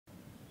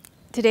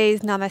Today's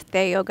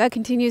Namaste Yoga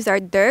continues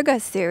our Durga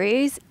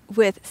series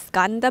with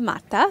Skanda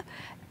Mata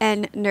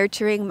and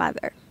Nurturing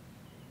Mother.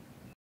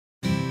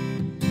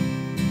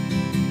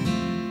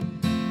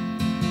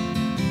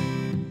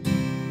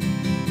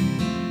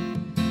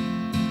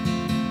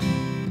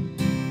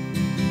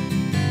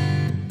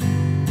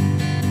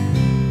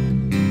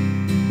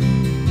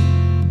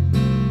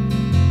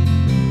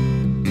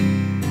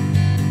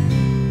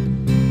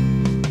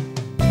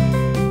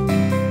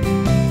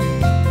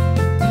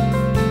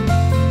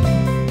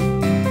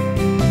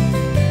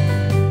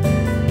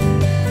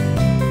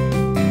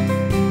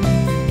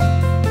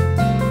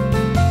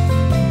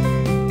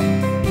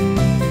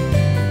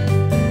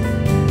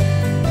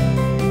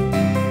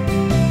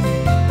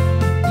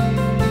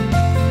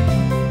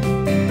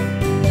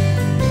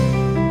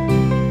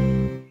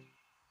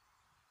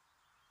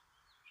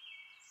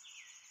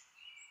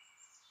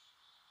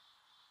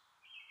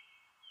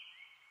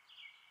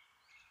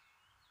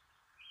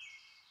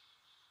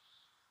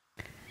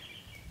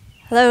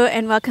 Hello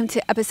and welcome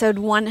to episode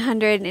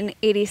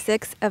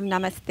 186 of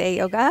Namaste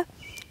Yoga.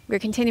 We're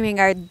continuing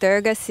our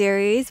Durga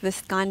series with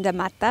Skanda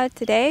Mata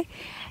today.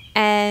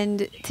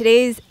 And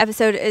today's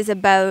episode is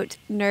about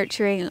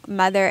nurturing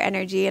mother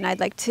energy. And I'd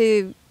like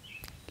to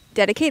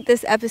dedicate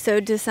this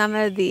episode to some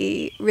of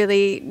the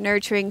really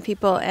nurturing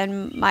people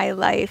in my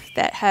life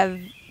that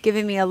have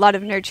given me a lot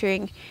of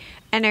nurturing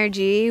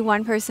energy.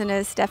 One person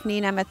is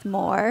Stephanie Nemeth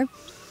Moore.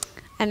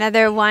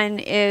 Another one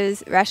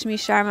is Rashmi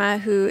Sharma,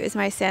 who is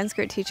my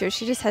Sanskrit teacher.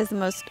 She just has the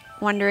most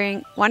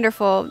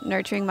wonderful,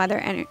 nurturing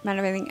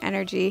mothering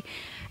energy.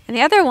 And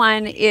the other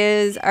one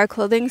is our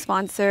clothing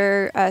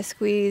sponsor,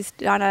 Squeeze,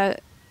 Donna.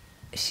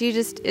 She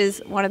just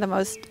is one of the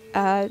most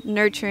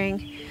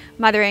nurturing,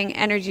 mothering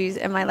energies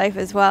in my life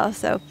as well.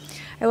 So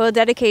I will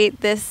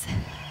dedicate this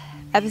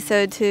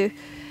episode to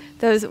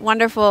those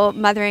wonderful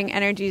mothering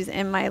energies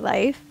in my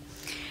life.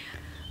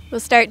 We'll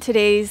start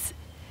today's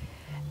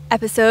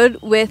episode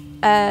with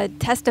a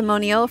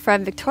testimonial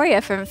from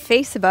Victoria from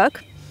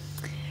Facebook.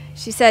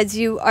 She says,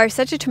 "You are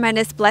such a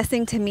tremendous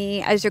blessing to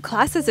me as your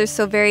classes are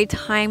so very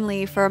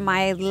timely for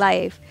my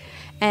life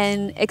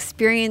and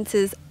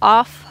experiences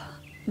off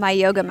my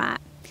yoga mat.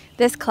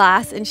 This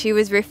class," and she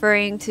was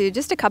referring to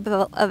just a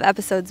couple of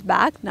episodes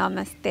back,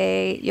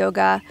 Namaste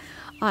Yoga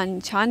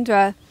on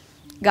Chandra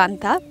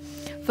Ganta,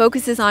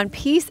 focuses on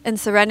peace and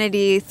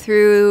serenity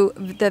through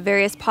the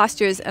various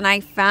postures, and I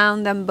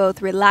found them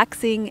both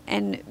relaxing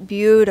and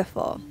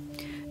beautiful.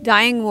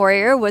 Dying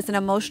Warrior was an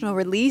emotional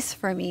release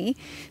for me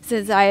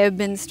since I have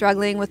been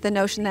struggling with the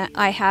notion that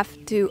I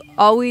have to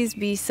always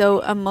be so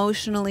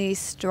emotionally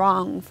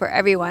strong for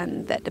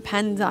everyone that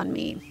depends on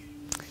me.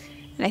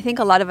 And I think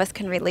a lot of us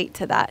can relate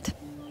to that.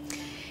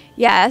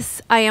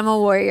 Yes, I am a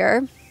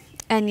warrior.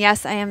 And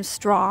yes, I am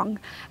strong.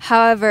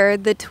 However,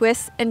 the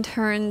twists and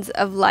turns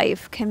of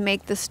life can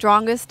make the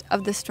strongest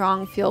of the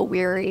strong feel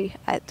weary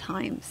at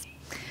times.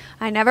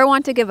 I never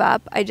want to give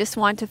up. I just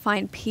want to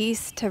find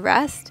peace to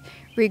rest,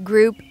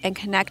 regroup, and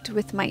connect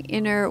with my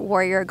inner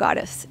warrior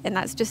goddess. And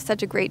that's just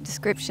such a great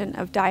description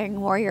of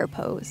Dying Warrior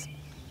pose.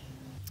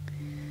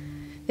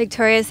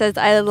 Victoria says,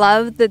 "I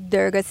love the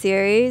Durga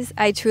series.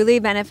 I truly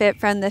benefit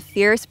from the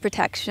fierce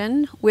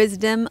protection,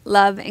 wisdom,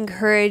 love, and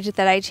courage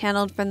that I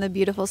channeled from the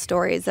beautiful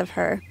stories of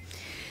her.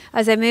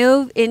 As I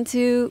moved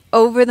into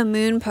Over the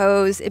Moon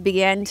pose, it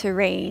began to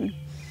rain.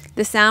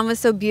 The sound was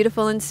so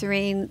beautiful and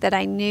serene that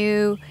I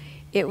knew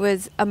it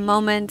was a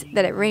moment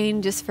that it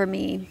rained just for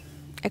me.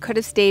 I could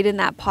have stayed in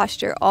that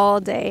posture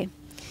all day.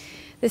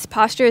 This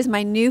posture is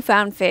my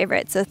newfound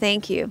favorite, so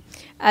thank you.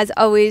 As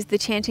always, the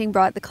chanting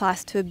brought the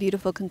class to a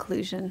beautiful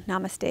conclusion.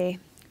 Namaste,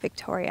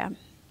 Victoria."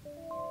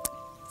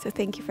 So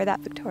thank you for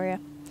that,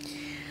 Victoria.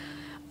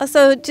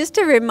 Also, just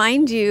to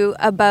remind you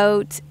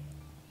about,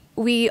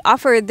 we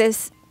offer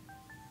this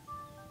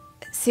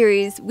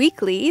series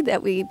weekly,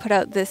 that we put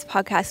out this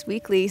podcast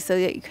weekly so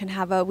that you can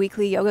have a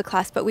weekly yoga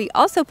class, but we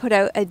also put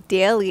out a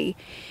daily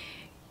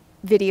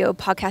video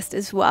podcast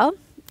as well.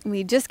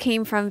 We just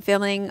came from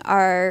filming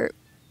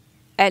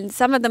and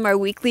some of them are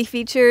weekly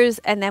features,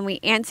 and then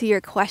we answer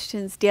your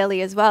questions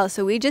daily as well.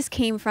 So we just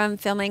came from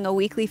filming a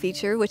weekly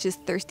feature, which is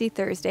Thirsty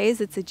Thursdays.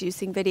 It's a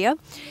juicing video.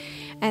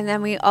 And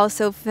then we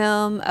also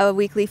film a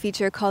weekly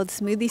feature called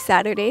Smoothie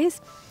Saturdays.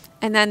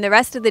 And then the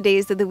rest of the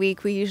days of the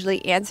week, we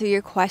usually answer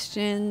your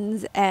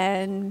questions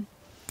and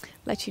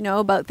let you know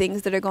about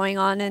things that are going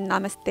on in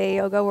Namaste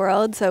Yoga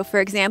world. So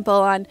for example,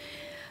 on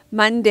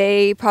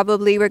Monday,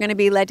 probably we're going to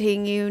be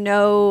letting you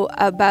know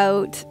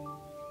about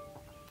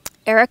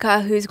Erica,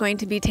 who's going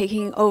to be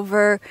taking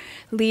over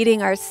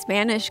leading our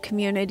Spanish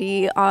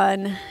community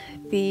on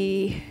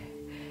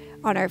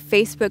our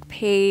Facebook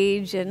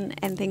page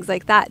and things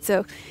like that.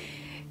 So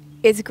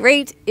it's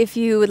great if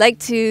you would like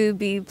to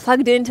be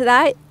plugged into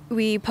that.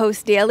 We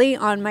post daily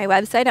on my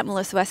website at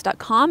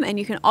melissawest.com, and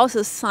you can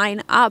also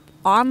sign up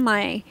on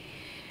my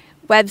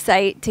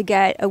website to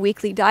get a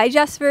weekly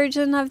digest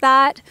version of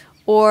that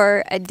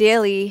or a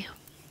daily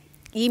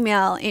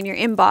email in your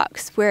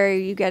inbox where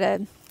you get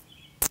a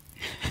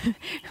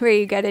where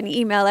you get an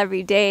email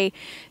every day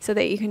so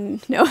that you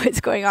can know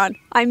what's going on.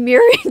 I'm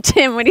mirroring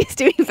Tim when he's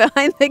doing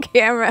behind the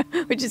camera,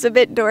 which is a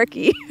bit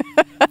dorky.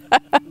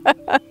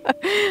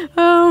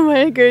 Oh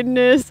my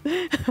goodness.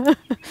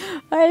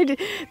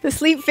 The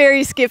sleep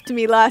fairy skipped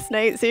me last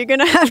night, so you're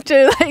gonna have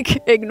to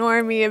like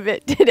ignore me a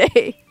bit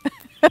today.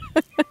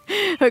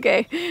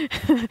 Okay.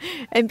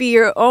 And be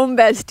your own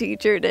best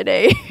teacher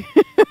today.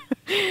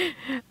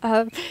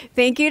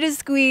 Thank you to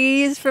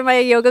Squeeze for my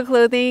yoga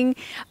clothing.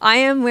 I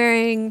am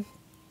wearing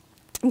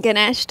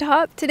Ganesh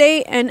top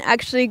today, and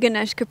actually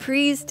Ganesh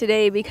capris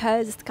today,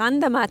 because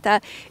Skanda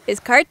Mata is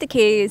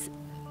Kartikeya's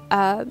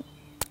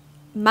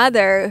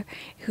mother,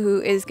 who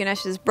is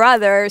Ganesh's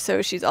brother,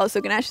 so she's also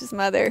Ganesh's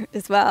mother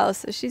as well,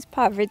 so she's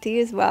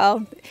poverty as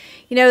well.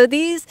 You know,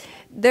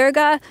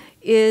 Durga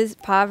is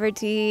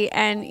poverty,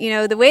 and you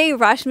know, the way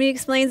Rashmi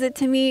explains it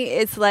to me,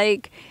 it's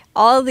like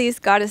all these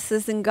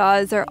goddesses and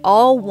gods are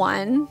all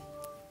one,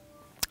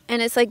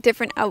 and it's like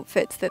different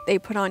outfits that they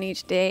put on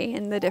each day,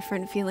 and the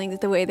different feelings,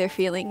 the way they're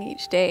feeling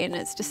each day, and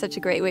it's just such a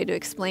great way to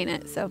explain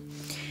it. So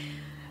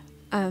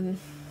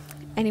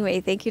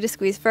anyway, thank you to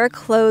Squeeze for our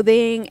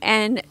clothing.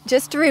 And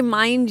just to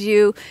remind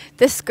you,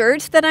 the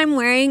skirts that I'm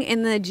wearing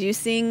in the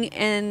juicing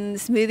and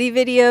smoothie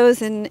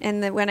videos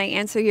and when I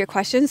answer your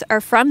questions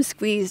are from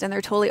Squeeze, and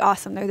they're totally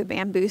awesome. They're the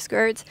bamboo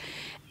skirts.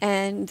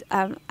 And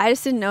I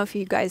just didn't know if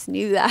you guys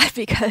knew that,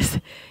 because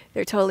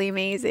they're totally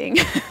amazing.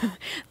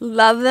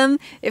 Love them.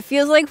 It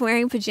feels like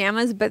wearing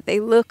pajamas, but they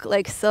look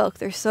like silk.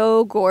 They're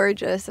so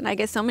gorgeous, and I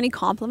get so many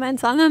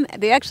compliments on them.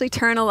 They actually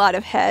turn a lot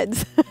of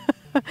heads.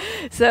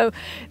 So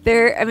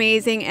they're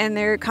amazing, and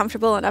they're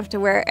comfortable enough to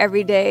wear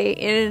every day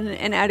in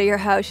and out of your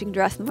house. You can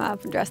dress them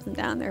up and dress them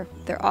down.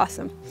 They're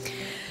awesome.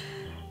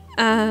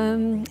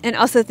 And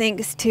also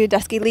thanks to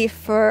Dusky Leaf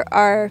for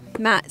our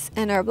mats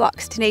and our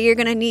blocks. Today you're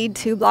going to need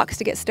 2 blocks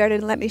to get started,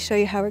 and let me show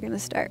you how we're going to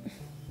start.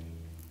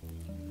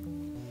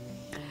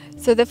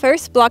 So the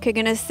first block you're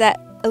going to set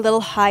a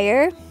little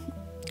higher,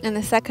 and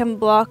the second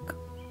block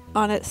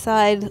on its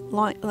side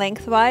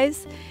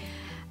lengthwise.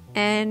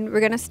 And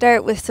we're going to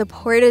start with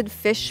supported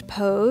fish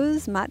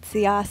pose,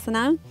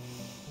 Matsyasana.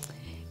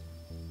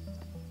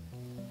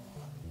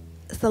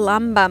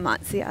 Salamba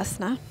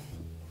Matsyasana.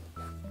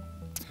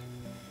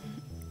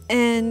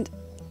 And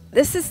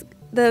this is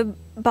the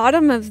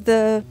bottom of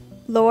the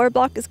lower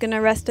block is going to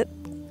rest at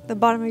the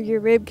bottom of your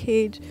rib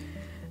cage,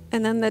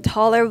 and then the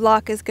taller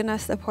block is going to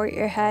support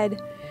your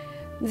head.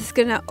 This is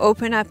going to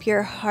open up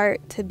your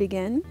heart to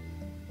begin.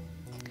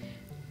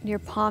 Your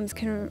palms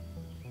can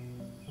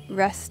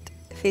rest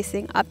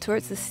facing up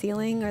towards the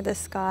ceiling or the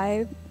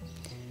sky,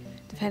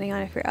 depending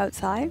on if you're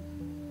outside.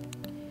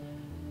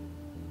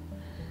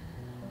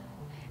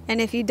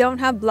 And if you don't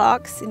have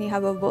blocks and you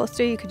have a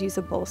bolster, you could use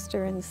a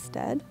bolster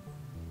instead.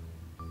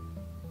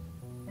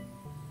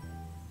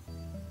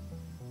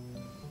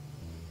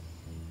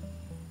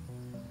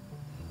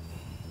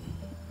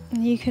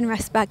 And you can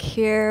rest back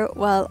here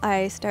while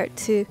I start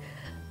to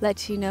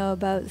let you know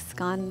about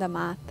Skanda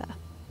Mata.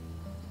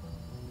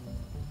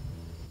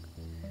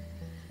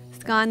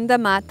 Skanda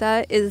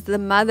Mata is the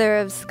mother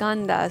of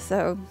Skanda,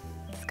 so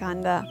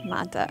Skanda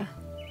Mata,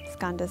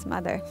 Skanda's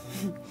mother,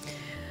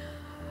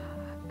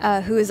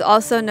 who is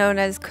also known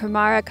as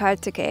Kumara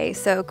Kartikeya.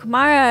 So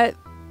Kumara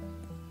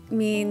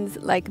means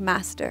like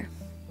master.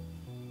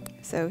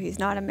 So he's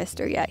not a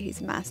mister yet, he's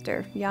a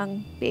master,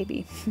 young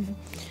baby,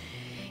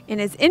 in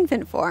his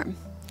infant form,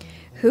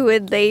 who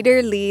would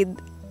later lead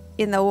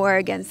in the war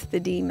against the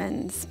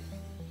demons.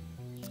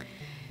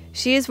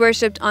 She is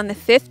worshipped on the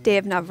 5th day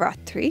of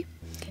Navratri.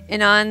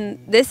 And on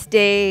this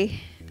day,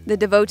 the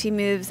devotee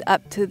moves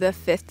up to the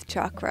 5th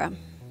chakra,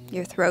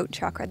 your throat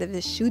chakra, the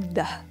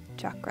Vishuddha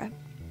chakra.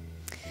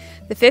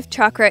 The 5th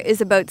chakra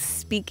is about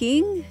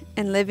speaking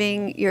and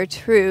living your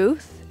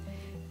truth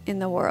in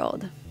the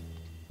world.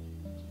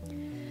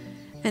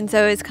 And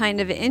so it's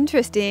kind of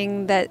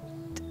interesting that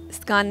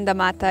Skanda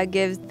Mata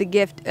gives the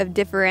gift of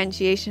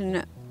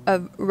differentiation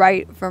of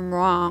right from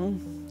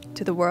wrong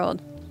to the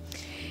world.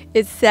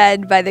 It's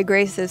said, by the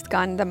grace of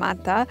Skanda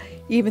Mata,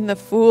 even the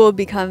fool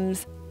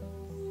becomes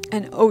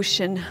an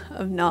ocean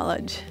of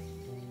knowledge.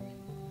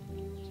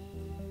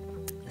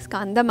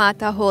 Skanda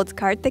Mata holds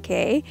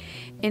Kartikeya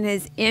in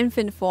his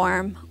infant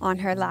form on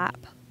her lap.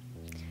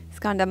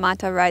 Skanda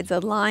Mata rides a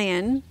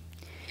lion.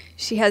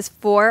 She has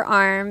 4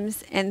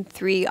 arms and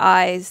 3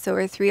 eyes. So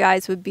her 3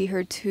 eyes would be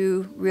her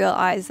 2 real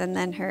eyes, and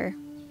then her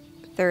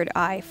 3rd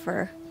eye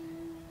for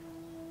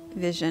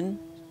vision.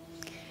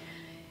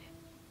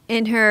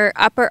 In her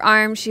upper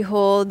arm, she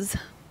holds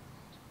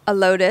a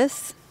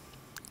lotus,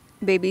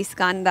 baby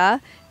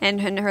Skanda, and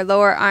in her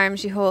lower arm,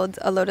 she holds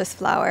a lotus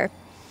flower.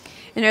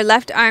 In her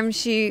left arm,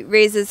 she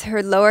raises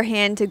her lower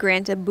hand to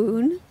grant a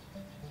boon.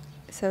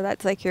 So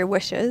that's like your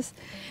wishes.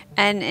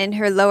 And in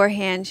her lower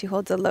hand, she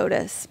holds a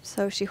lotus.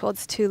 So she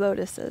holds 2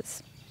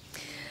 lotuses.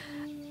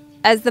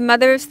 As the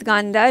mother of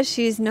Skanda,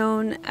 she's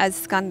known as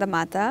Skanda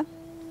Mata.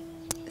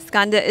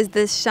 Skanda is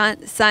the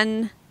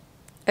son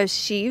of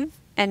Shiv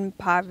and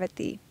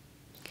Parvati.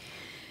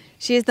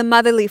 She is the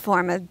motherly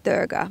form of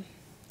Durga.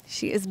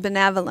 She is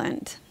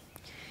benevolent.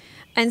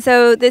 And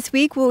so this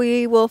week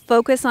we will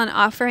focus on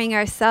offering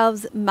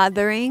ourselves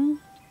mothering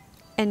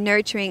and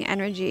nurturing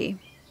energy.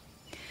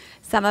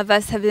 Some of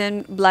us have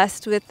been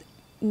blessed with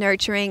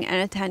nurturing and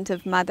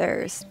attentive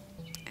mothers.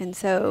 And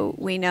so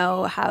we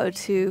know how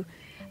to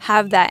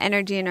have that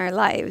energy in our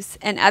lives.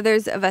 And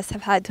others of us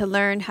have had to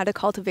learn how to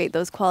cultivate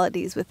those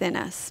qualities within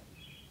us.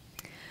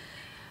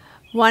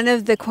 One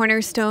of the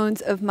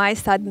cornerstones of my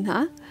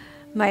sadhana,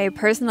 my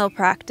personal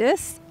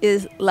practice,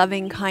 is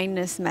loving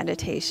kindness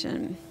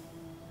meditation.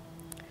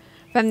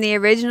 From the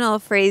original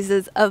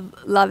phrases of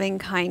loving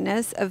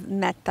kindness, of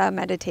metta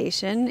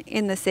meditation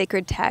in the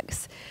sacred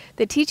texts,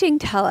 the teaching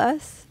tells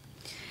us,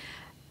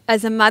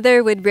 as a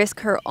mother would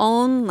risk her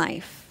own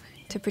life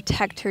to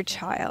protect her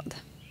child,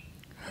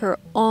 her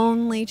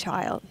only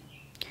child,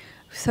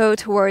 so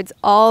towards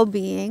all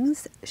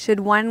beings should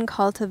one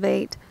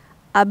cultivate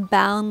a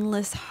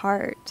boundless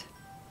heart.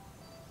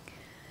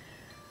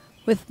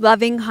 With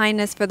loving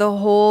kindness for the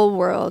whole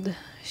world,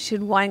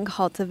 should one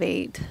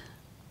cultivate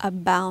a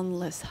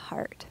boundless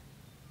heart.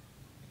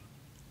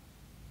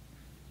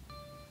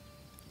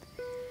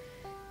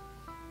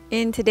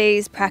 In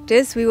today's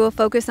practice, we will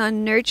focus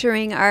on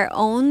nurturing our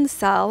own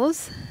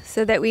selves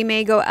so that we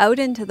may go out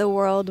into the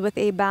world with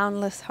a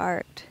boundless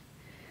heart.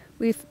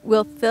 We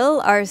will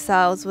fill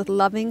ourselves with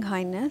loving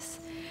kindness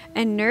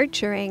and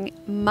nurturing,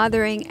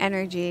 mothering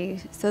energy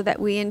so that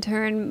we in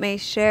turn may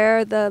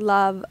share the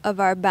love of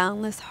our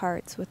boundless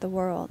hearts with the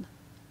world.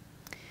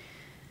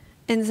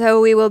 And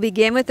so we will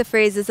begin with the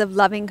phrases of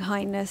loving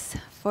kindness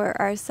for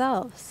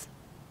ourselves.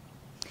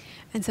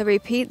 And so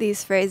repeat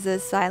these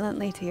phrases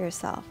silently to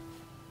yourself.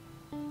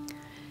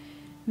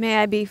 May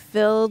I be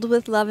filled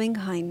with loving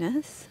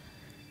kindness.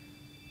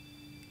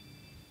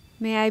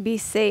 May I be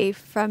safe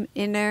from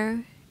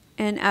inner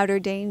and outer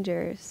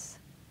dangers.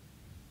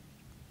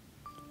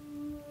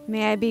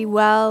 May I be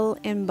well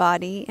in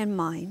body and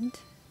mind.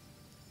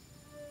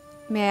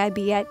 May I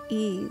be at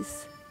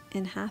ease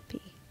and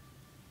happy.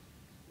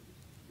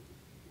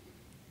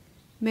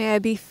 May I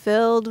be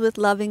filled with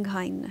loving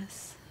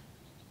kindness.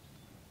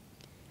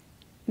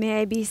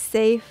 May I be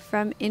safe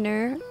from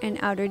inner and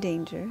outer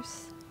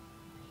dangers.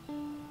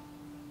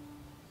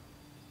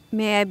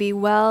 May I be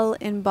well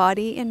in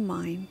body and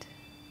mind.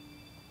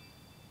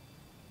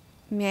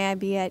 May I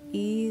be at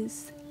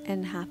ease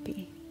and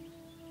happy.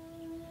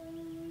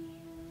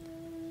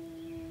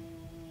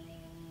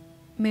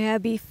 May I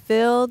be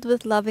filled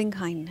with loving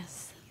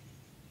kindness.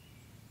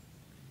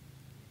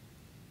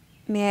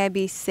 May I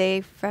be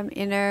safe from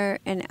inner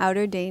and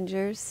outer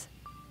dangers.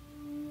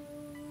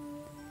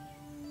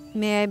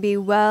 May I be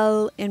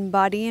well in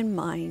body and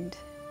mind.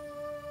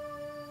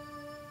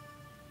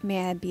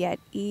 May I be at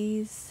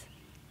ease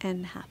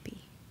and happy.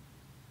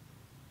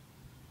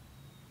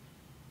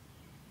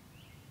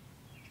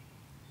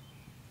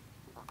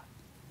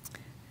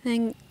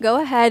 Then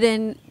go ahead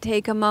and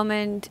take a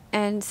moment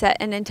and set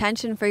an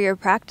intention for your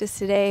practice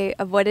today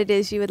of what it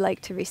is you would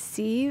like to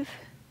receive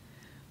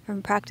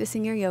from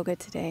practicing your yoga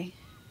today.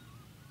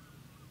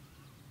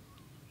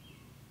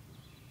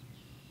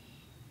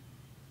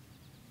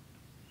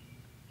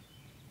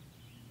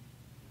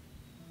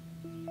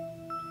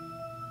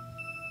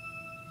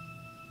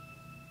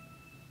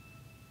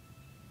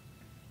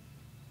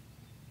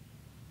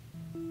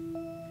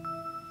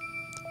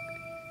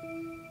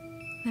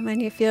 And when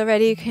you feel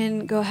ready, you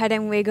can go ahead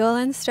and wiggle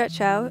and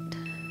stretch out.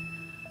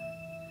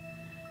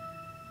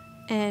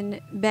 And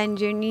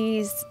bend your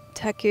knees,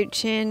 tuck your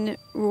chin,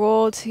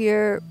 roll to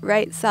your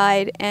right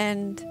side,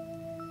 and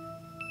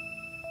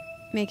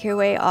make your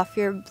way off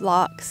your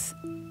blocks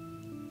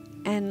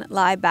and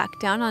lie back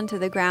down onto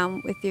the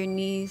ground with your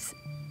knees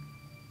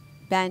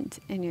bent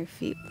and your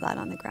feet flat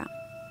on the ground.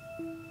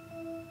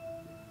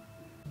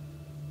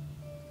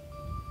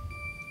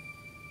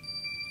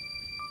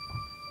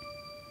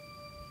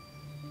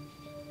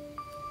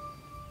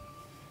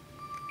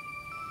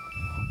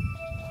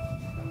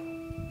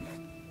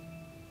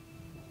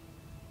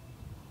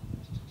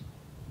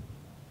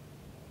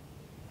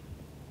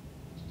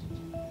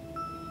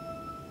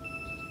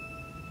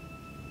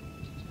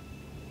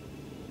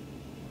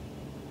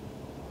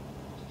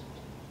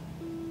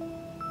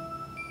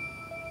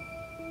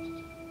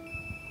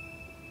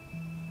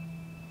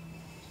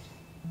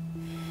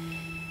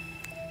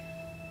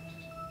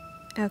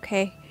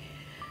 Okay,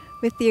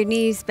 with your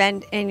knees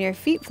bent and your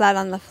feet flat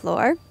on the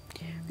floor,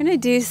 we're going to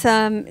do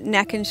some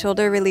neck and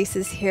shoulder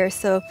releases here.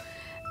 So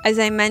as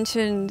I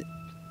mentioned,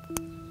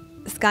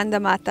 Skanda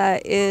Mata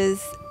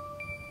is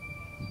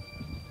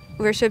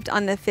worshipped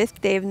on the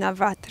 5th day of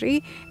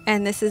Navratri,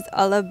 and this is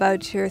all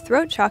about your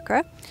throat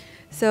chakra.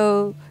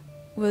 So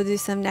we'll do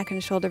some neck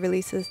and shoulder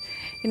releases.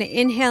 You're going to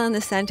inhale in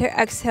the center,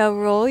 exhale,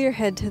 roll your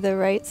head to the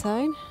right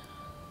side.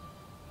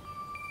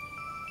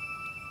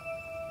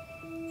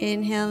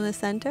 Inhale in the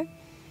center.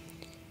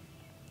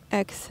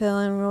 Exhale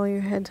and roll your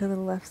head to the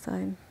left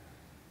side.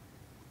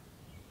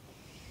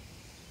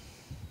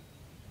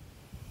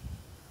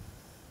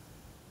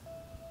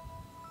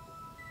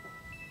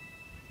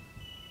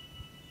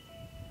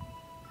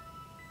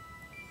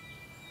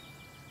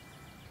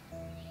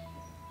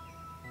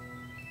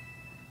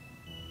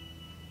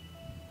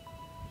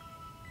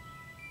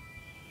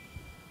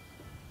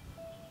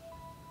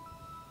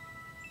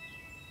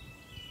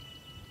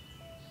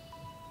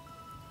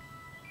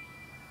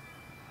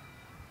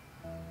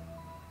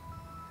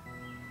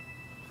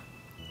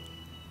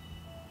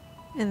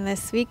 And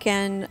this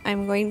weekend,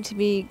 I'm going to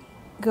be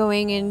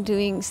going and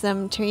doing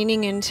some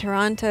training in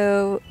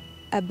Toronto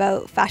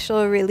about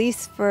fascial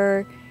release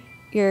for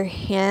your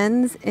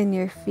hands and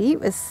your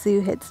feet with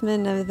Sue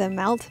Hitzman of the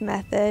Melt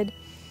Method.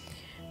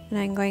 And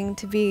I'm going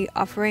to be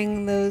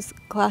offering those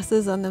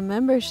classes on the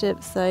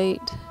membership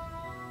site.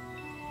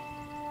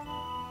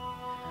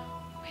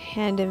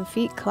 Hand and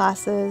feet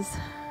classes.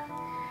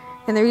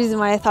 And the reason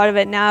why I thought of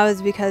it now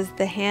is because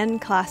the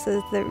hand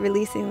classes, that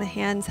releasing the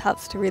hands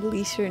helps to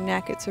release your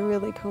neck. It's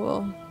really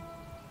cool.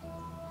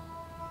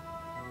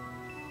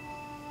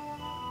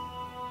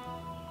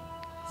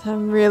 So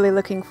I'm really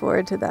looking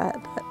forward to that.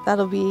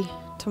 That'll be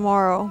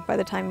tomorrow by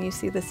the time you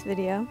see this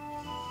video.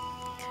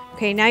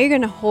 Okay, now you're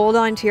going to hold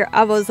on to your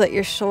elbows, let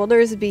your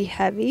shoulders be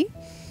heavy.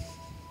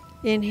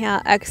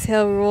 Inhale,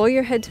 exhale, roll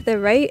your head to the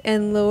right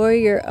and lower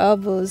your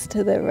elbows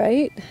to the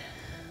right.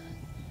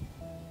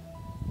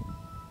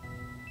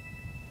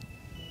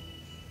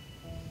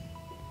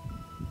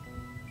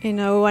 You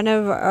know, one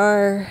of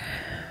our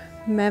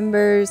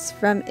members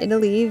from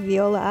Italy,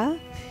 Viola,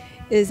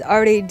 is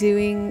already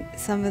doing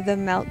some of the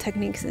melt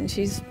techniques, and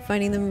she's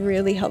finding them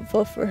really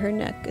helpful for her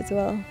neck as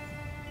well.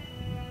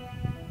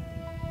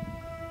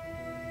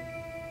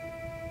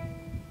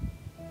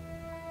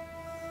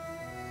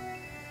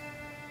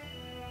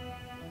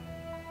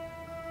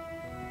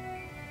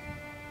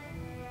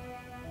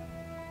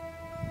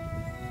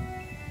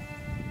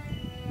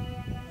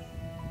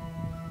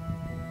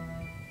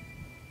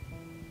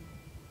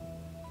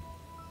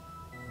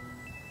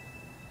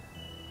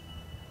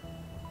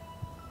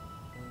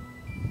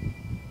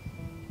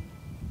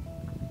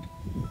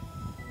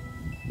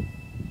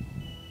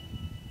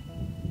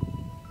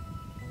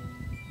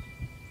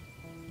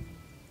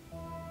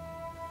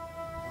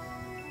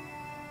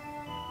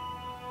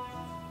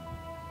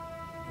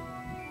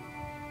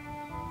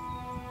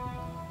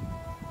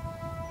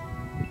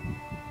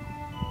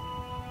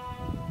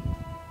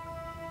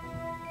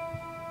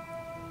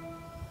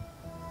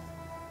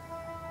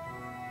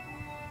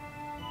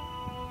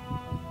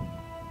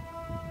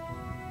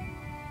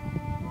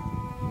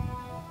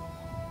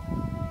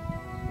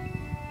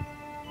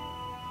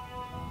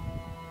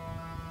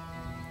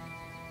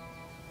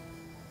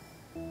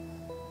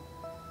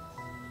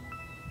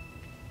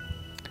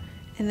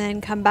 And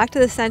then come back to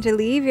the center.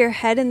 Leave your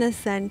head in the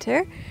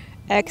center.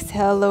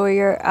 Exhale, lower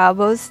your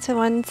elbows to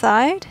one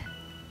side.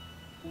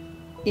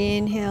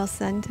 Inhale,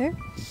 center.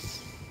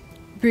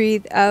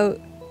 Breathe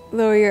out,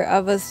 lower your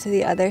elbows to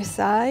the other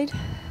side.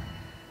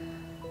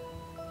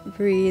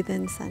 Breathe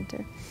in,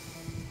 center.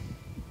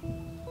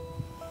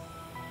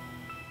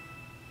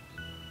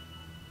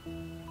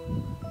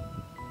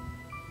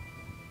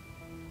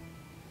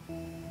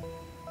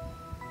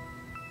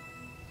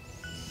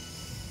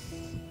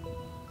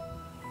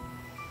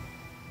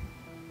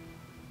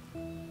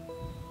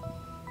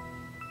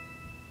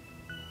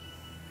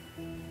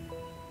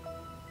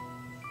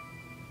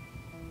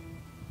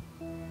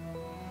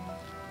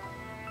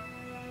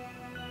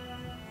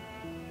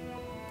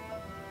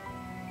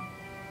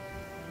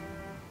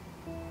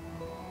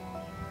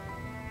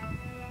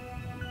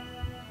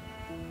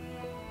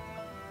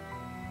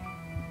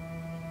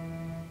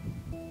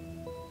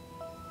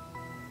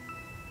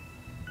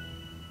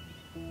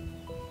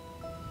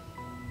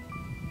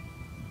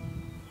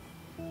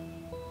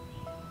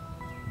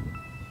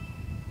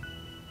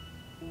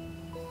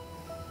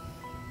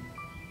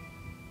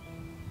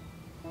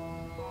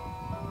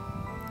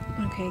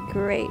 Okay,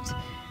 great.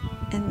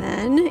 And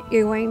then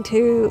you're going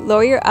to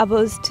lower your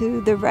elbows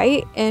to the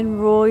right and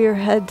roll your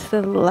head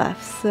to the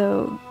left.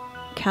 So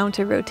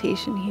counter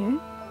rotation here.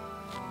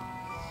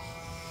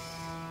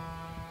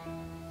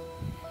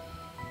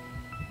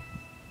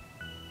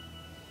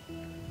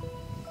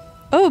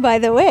 Oh, by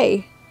the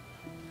way,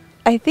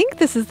 I think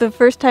this is the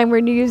first time we're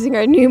using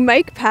our new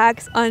mic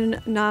packs on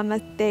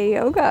Namaste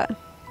Yoga.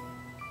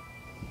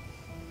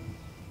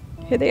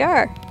 Here they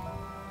are.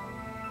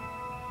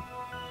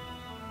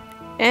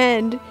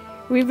 And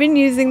we've been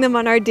using them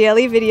on our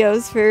daily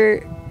videos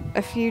for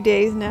a few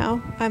days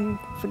now. I'm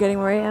forgetting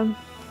where I am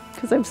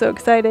because I'm so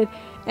excited.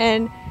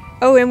 And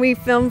we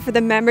filmed for the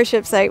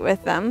membership site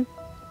with them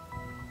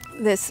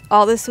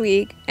all this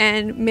week.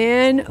 And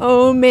man,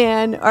 oh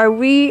man, are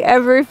we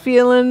ever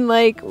feeling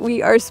like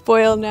we are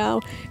spoiled now,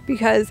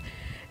 because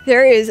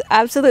there is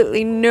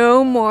absolutely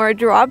no more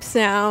drop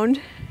sound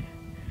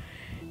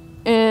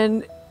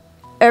and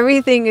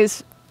everything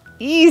is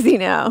easy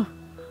now.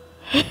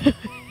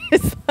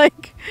 It's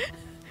like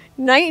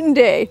night and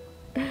day.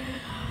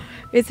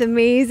 It's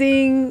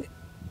amazing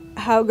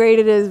how great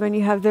it is when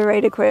you have the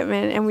right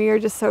equipment, and we are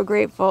just so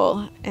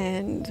grateful.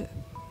 And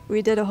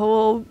we did a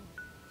whole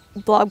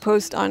blog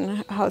post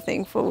on how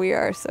thankful we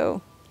are,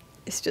 so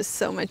it's just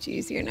so much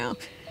easier now.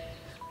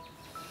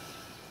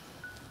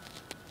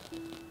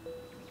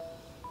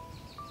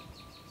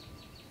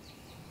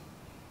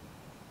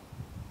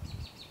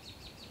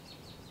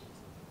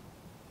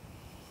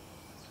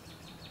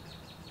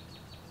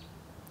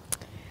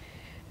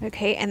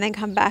 Okay, and then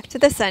come back to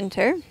the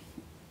center,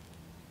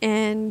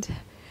 and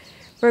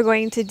we're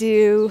going to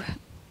do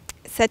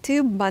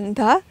Setu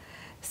Bandha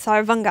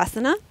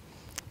Sarvangasana,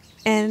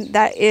 and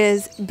that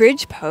is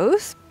bridge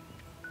pose.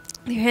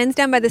 Your hands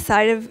down by the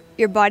side of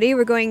your body.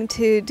 We're going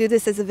to do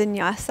this as a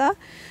vinyasa.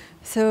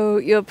 So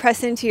you'll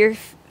press into your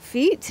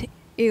feet.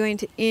 You're going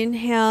to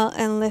inhale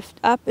and lift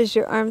up as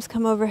your arms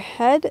come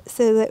overhead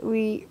so that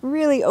we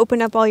really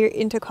open up all your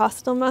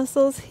intercostal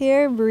muscles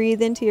here.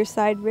 Breathe into your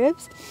side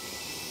ribs.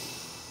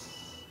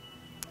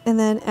 And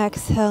then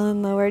exhale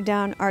and lower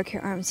down. Arc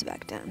your arms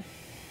back down.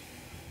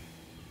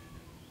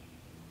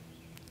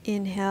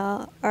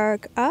 Inhale,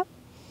 arc up.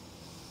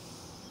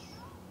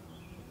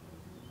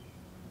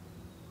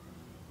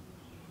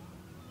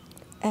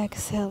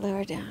 Exhale,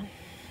 lower down.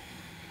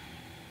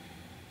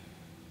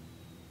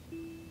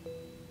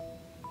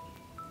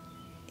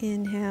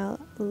 Inhale,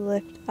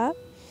 lift up.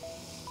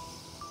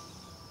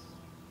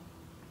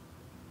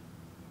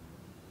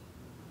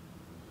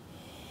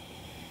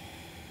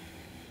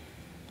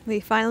 We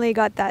finally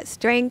got that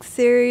strength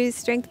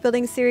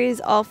building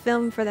series, all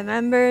filmed for the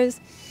members.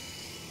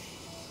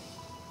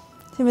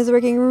 Tim is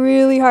working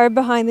really hard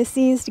behind the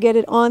scenes to get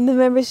it on the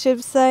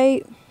membership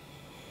site.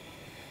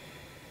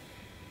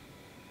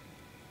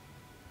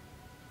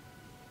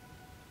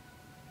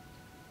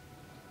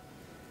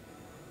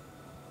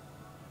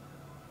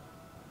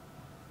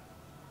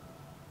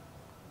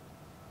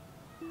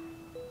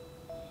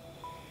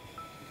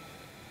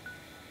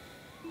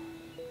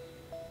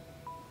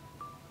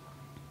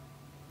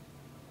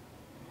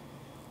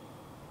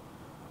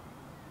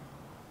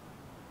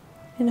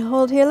 And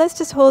hold here. Let's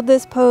just hold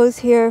this pose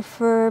here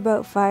for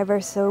about 5 or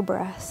so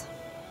breaths.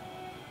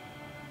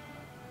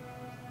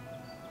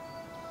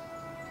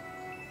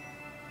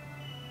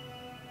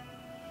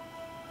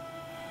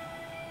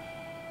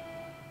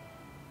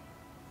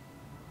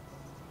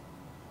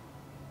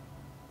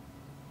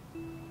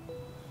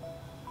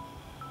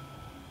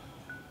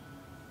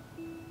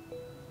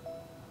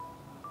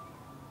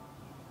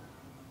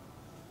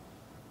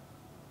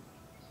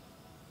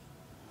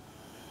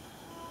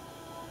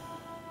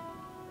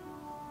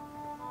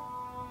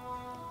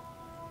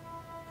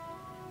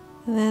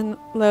 And then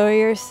lower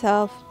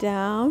yourself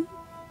down.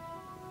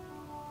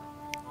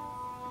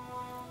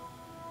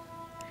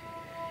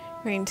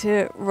 You're going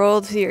to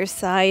roll to your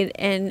side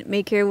and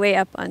make your way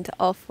up onto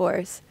all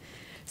fours.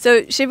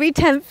 So should we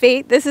tempt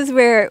fate? This is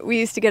where we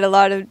used to get a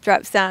lot of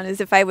drop sound, is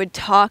if I would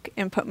talk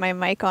and put my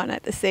mic on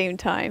at the same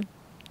time.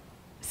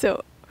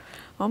 So,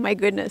 oh my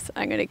goodness,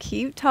 I'm going to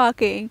keep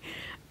talking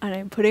and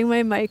I'm putting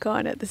my mic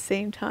on at the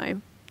same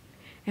time.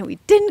 And we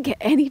didn't get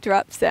any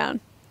drop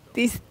sound.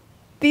 These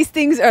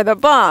things are the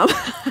bomb.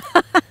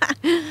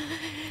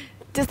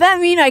 Does that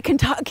mean I can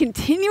talk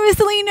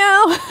continuously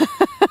now?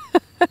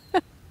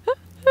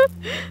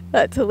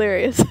 That's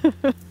hilarious.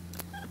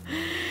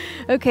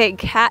 Okay,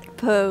 cat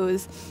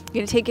pose. You're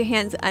going to take your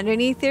hands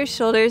underneath your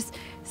shoulders,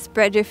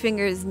 spread your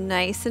fingers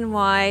nice and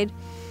wide.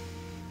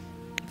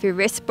 If your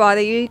wrists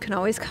bother you, you can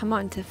always come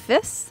onto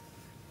fists.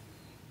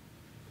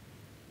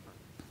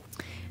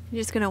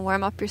 You're just going to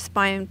warm up your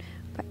spine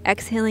by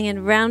exhaling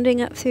and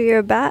rounding up through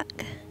your back.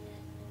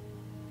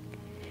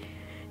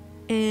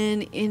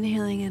 And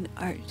inhaling and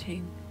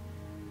arching.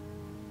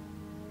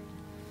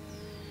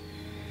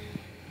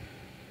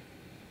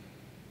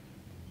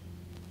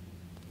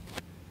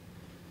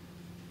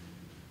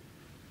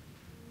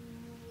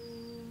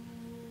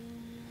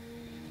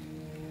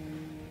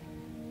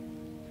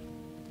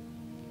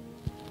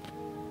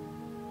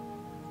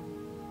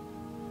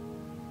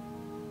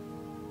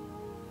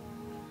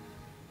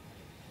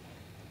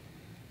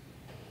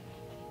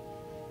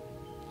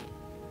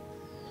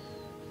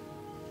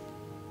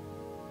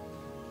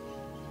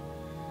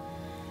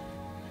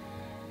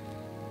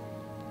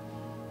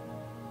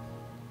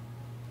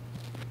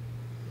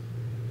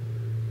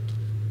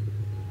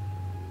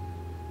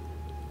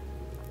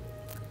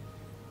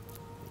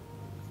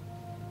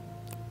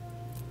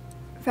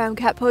 From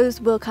cat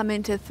pose, we'll come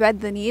into thread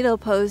the needle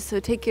pose. So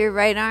take your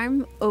right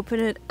arm,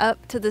 open it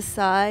up to the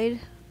side.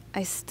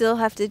 I still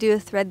have to do a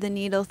thread the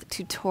needle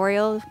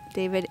tutorial.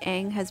 David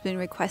Eng has been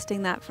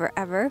requesting that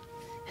forever.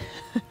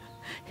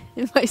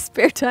 In my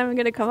spare time, I'm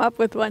going to come up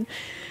with one.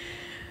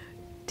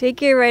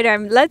 Take your right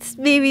arm. Let's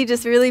maybe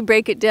just really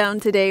break it down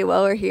today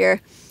while we're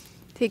here.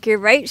 Take your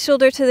right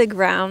shoulder to the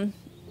ground.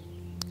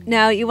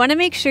 Now, you want to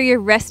make sure you're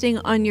resting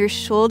on your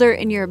shoulder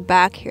and your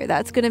back here.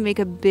 That's going to make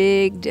a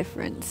big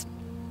difference.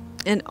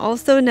 And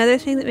also another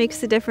thing that makes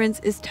the difference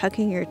is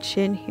tucking your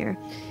chin here.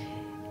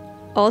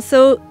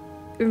 Also,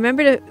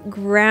 remember to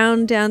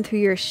ground down through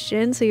your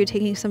shin so you're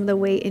taking some of the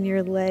weight in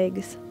your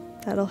legs.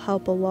 That'll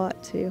help a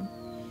lot too.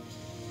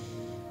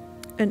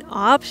 An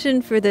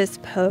option for this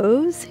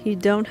pose, you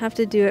don't have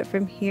to do it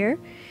from here,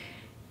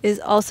 is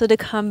also to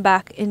come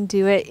back and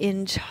do it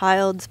in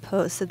child's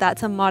pose. So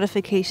that's a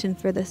modification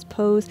for this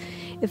pose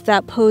if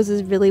that pose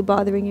is really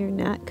bothering your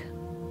neck.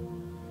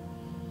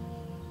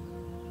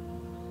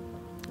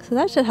 So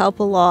that should help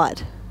a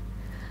lot,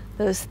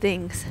 those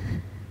things.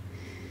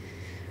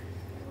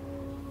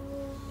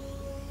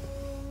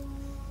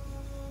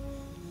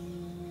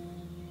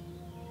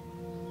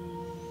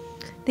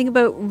 Think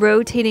about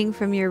rotating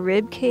from your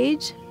rib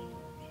cage.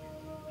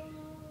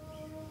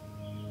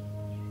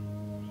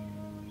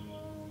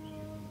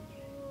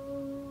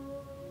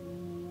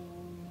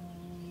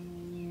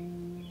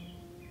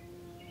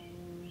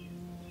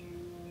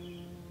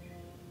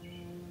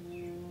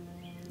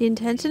 The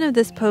intention of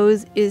this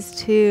pose is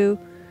to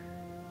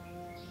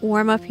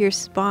warm up your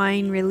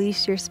spine,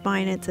 release your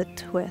spine. It's a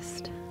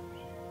twist.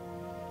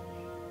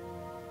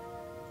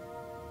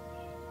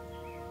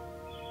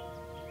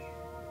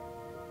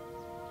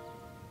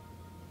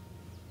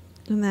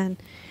 And then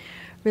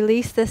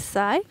release this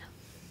side.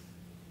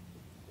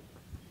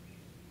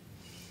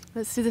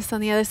 Let's do this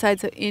on the other side.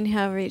 So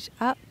inhale, reach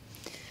up.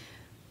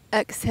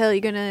 Exhale,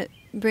 you're going to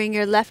bring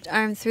your left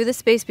arm through the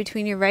space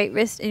between your right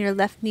wrist and your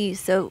left knee.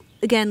 So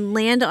again,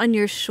 land on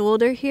your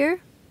shoulder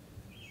here.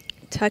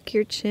 Tuck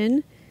your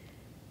chin.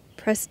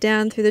 Press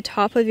down through the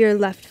top of your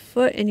left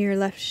foot and your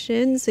left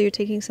shin. So you're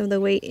taking some of the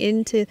weight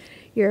into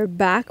your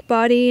back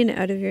body and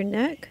out of your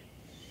neck.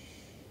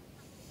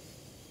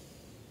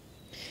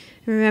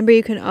 And remember,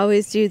 you can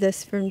always do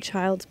this from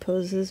child's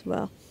pose as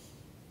well.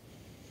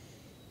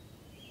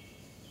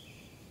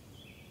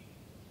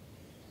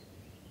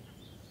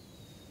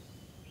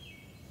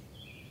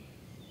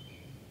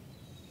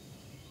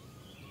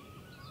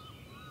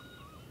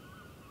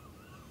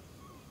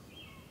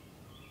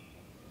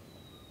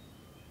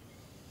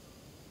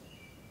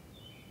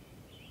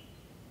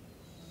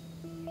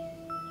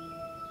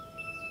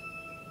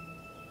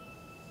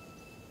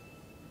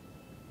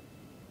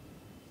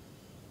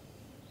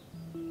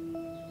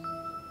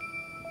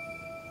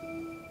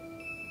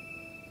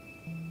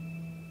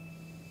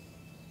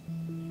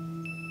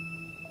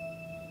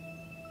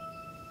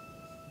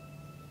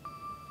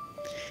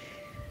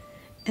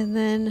 And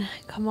then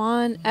come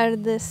on out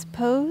of this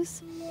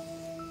pose.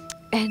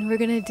 And we're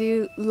going to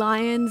do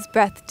lion's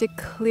breath to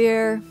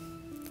clear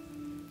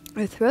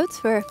our throats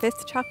for our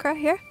fifth chakra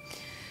here.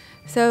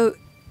 So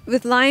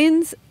with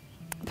lion's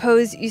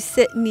pose, you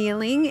sit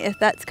kneeling. If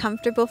that's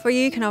comfortable for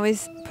you, you can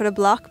always put a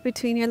block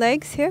between your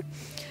legs here.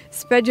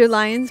 Spread your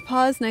lion's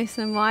paws nice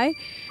and wide.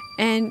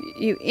 And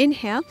you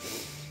inhale.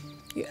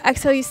 You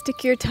exhale, you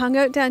stick your tongue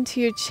out down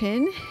to your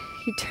chin.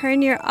 You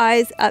turn your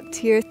eyes up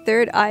to your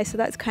third eye. So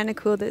that's kind of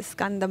cool that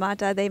Skanda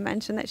Mata, they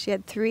mentioned that she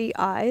had 3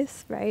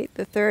 eyes, right?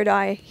 The third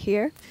eye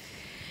here.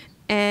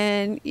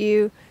 And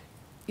you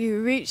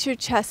reach your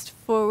chest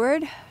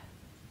forward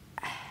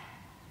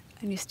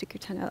and you stick your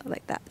tongue out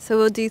like that. So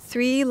we'll do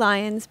 3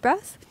 lion's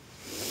breaths.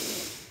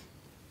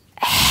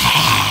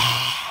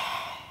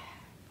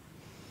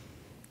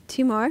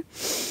 Two more.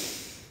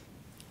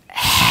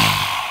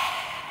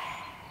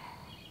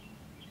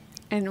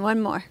 And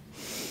one more.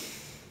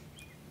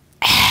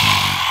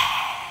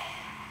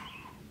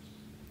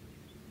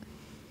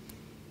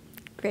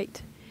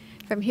 Great.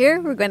 From here,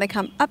 we're going to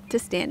come up to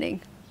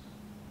standing.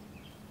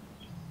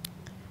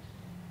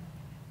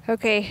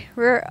 Okay,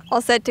 we're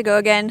all set to go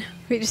again.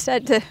 We just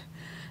had to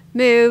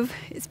move.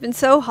 It's been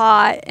so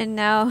hot, and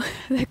now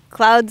the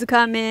clouds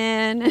come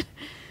in.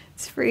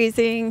 It's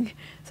freezing.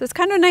 So it's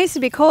kind of nice to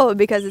be cold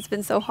because it's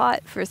been so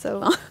hot for so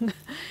long.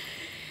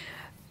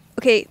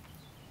 Okay,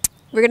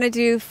 we're going to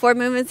do 4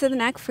 movements of the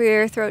neck for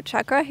your throat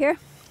chakra here.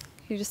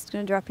 You're just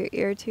going to drop your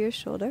ear to your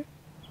shoulder.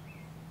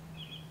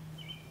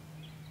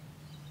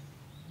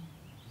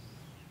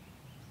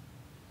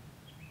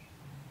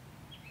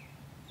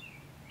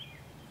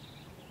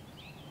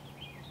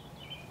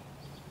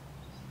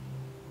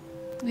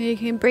 You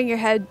can bring your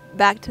head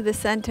back to the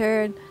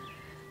center and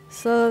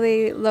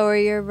slowly lower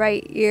your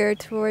right ear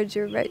towards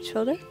your right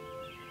shoulder.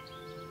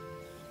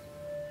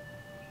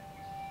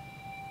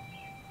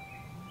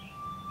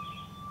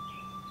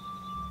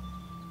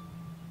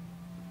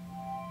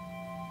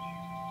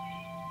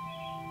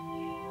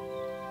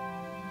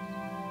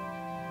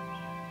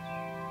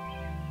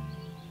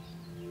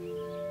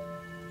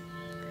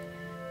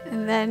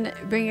 And then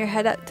bring your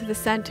head up to the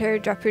center,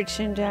 drop your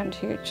chin down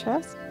to your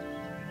chest.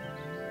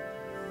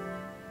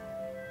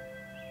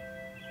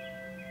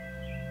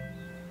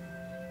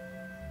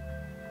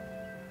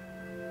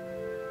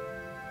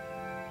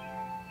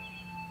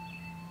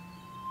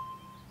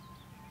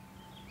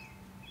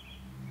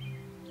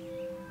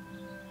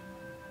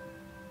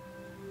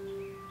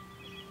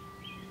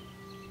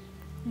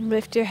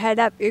 Lift your head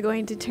up. You're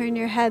going to turn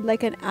your head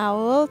like an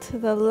owl to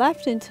the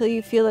left until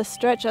you feel a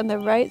stretch on the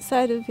right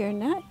side of your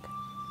neck.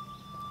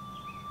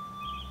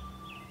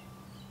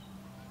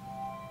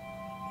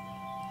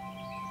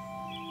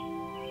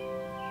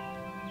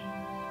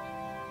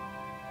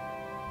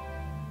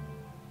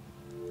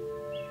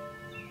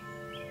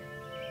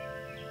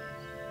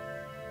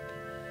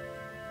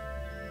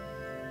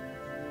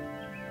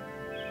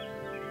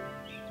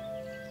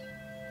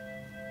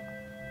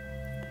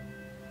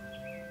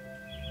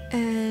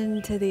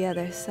 And to the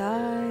other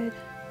side.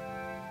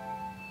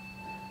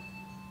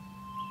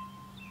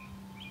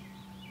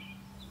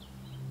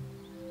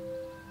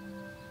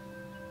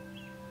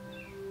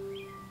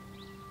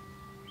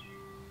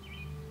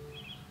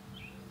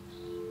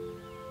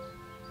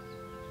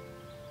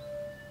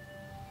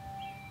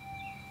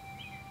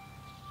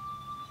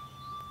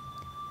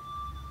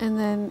 And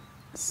then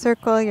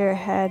circle your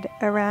head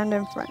around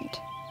in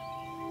front.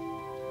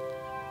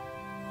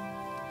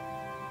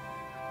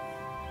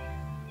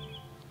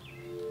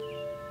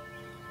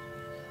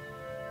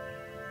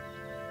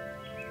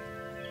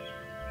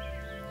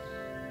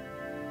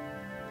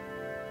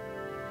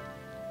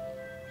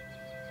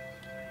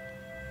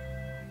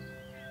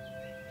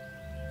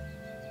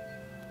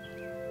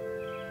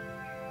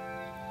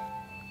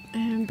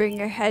 And bring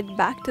your head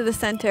back to the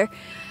center.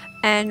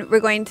 And we're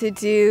going to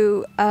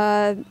do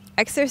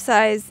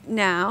exercise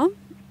now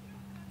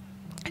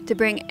to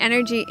bring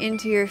energy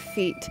into your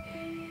feet.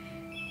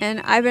 And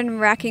I've been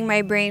racking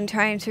my brain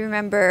trying to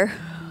remember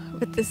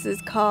what this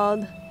is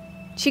called.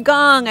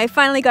 Qigong. I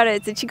finally got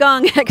it. It's a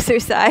Qigong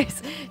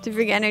exercise to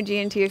bring energy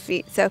into your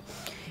feet. So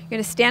you're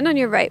going to stand on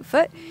your right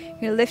foot. You're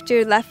going to lift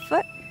your left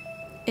foot.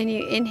 And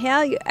you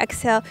inhale, you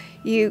exhale,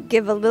 you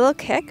give a little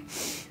kick.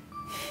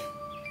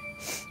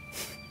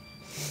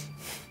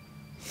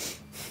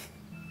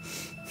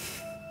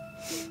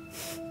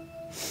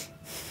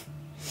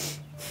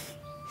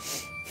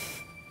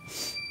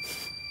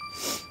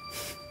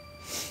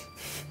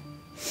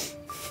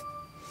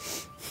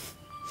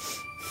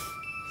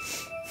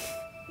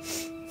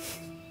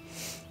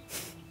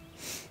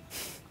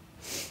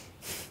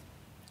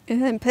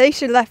 And then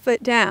place your left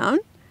foot down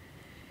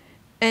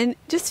and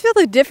just feel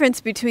the difference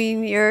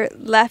between your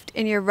left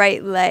and your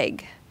right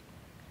leg.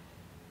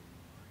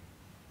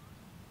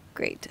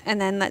 Great. And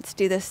then let's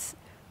do this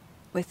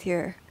with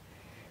your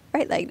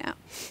right leg now.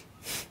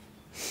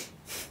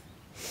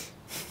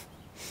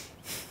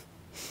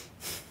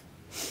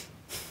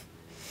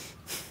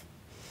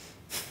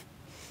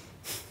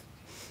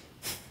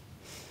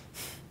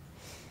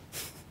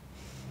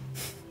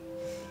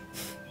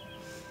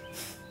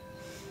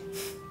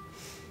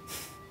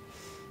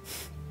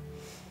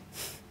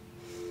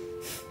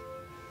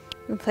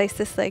 And place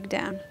this leg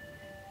down.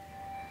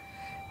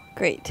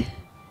 Great.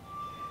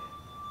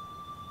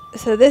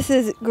 So this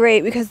is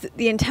great because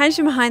the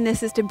intention behind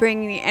this is to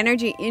bring the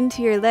energy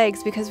into your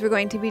legs, because we're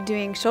going to be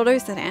doing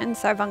shoulderstand,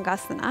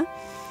 sarvangasana,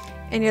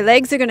 and your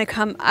legs are going to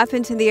come up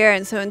into the air.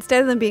 And so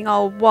instead of them being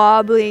all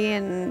wobbly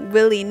and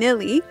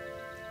willy-nilly,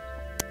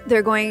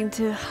 they're going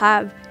to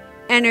have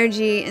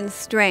energy and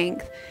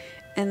strength,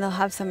 and they'll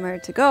have somewhere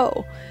to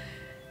go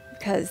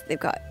because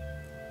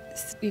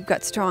you've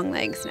got strong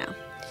legs now.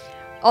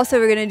 Also,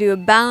 we're going to do a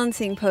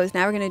balancing pose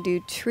now. We're going to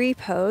do tree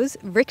pose,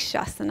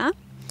 vrikshasana.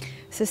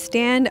 So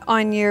stand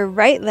on your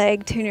right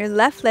leg, turn your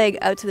left leg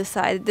out to the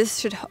side. This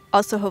should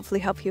also hopefully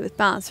help you with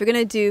balance. We're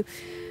going to do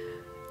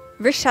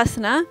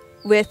vrikshasana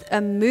with a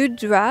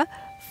mudra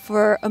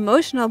for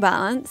emotional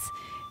balance.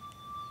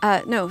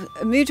 A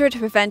mudra to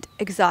prevent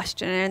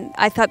exhaustion. And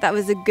I thought that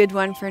was a good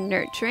one for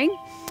nurturing.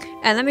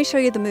 And let me show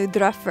you the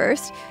mudra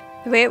first.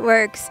 The way it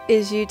works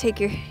is you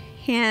take your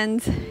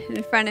hands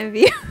in front of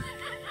you.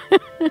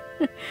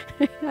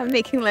 I'm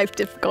making life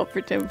difficult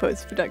for Tim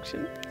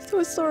post-production.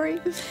 So sorry.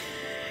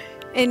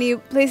 And you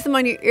place them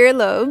on your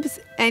earlobes,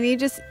 and you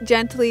just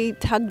gently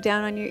tug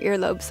down on your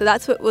earlobes. So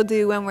that's what we'll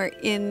do when we're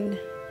in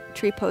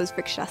tree pose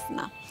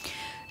vrikshasana.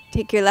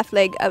 Take your left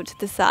leg out to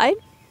the side.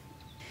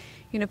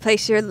 You're going to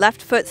place your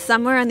left foot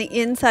somewhere on the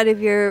inside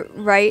of your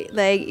right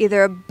leg,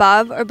 either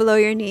above or below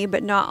your knee,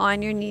 but not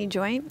on your knee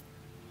joint.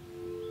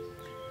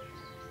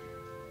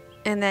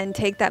 And then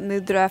take that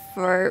mudra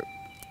for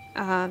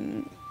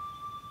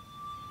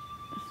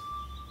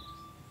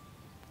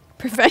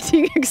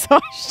preventing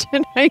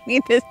exhaustion. I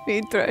need this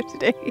mudra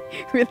today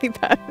really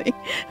badly.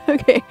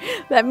 Okay,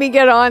 let me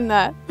get on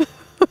that.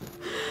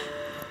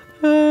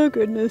 Oh,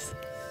 goodness.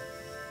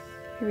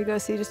 Here we go.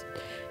 So you just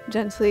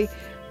gently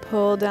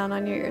pull down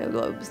on your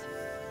earlobes.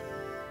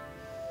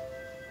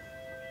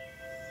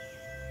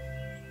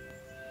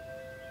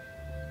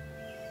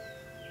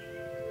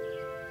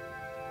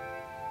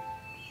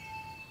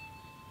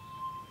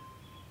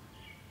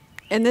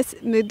 And this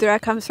mudra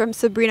comes from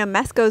Sabrina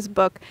Mesco's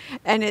book,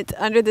 and it's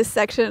under this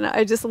section.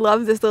 I just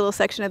love this little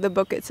section of the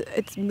book. It's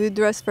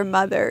mudras for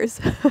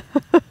mothers.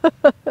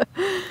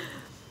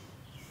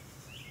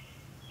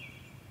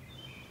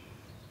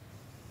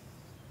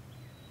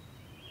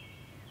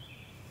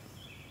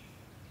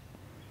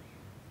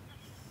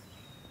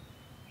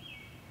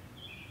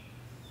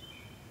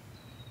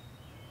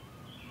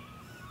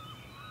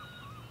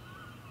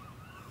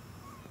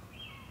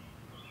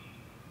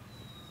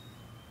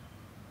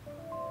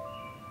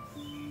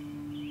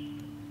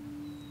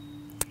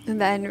 And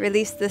then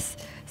release this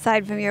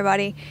side from your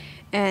body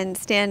and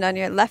stand on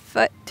your left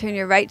foot. Turn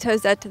your right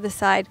toes out to the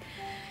side.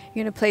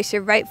 You're going to place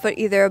your right foot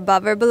either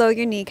above or below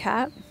your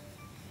kneecap.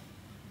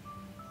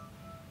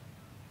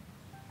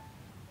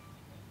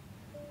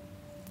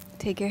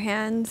 Take your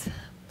hands,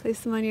 place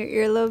them on your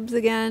earlobes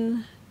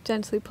again.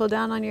 Gently pull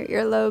down on your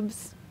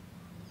earlobes.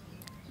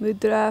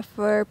 Mudra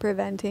for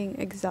preventing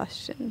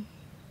exhaustion.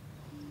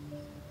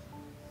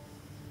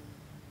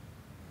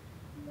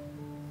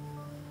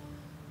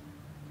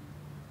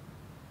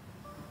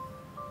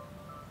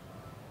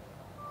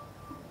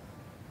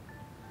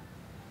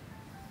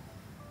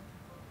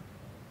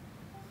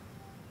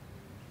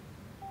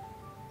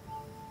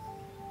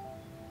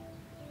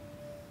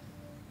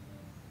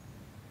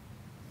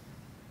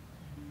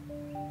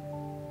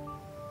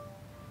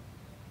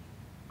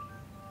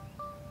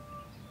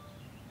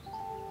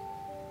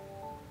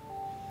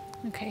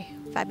 Okay,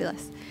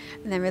 fabulous.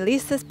 And then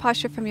release this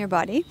posture from your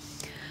body.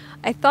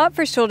 I thought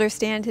for shoulder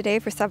stand today,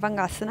 for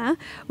Savangasana,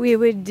 we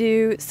would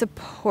do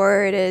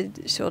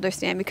supported shoulder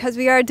stand. Because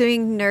we are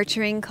doing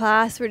nurturing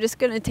class, we're just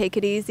going to take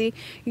it easy.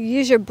 You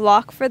use your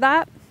block for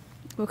that.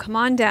 We'll come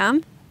on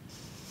down.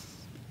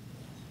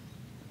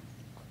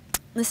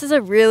 This is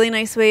a really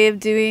nice way of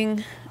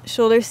doing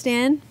shoulder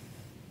stand.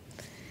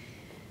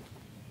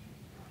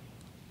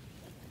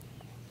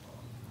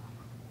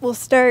 We'll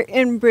start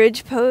in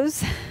bridge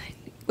pose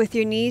with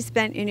your knees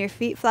bent and your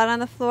feet flat on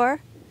the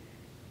floor.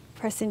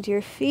 Press into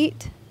your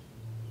feet.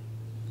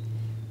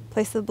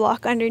 Place the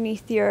block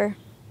underneath your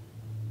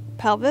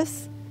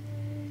pelvis.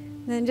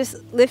 And then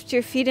just lift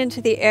your feet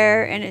into the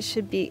air, and it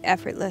should be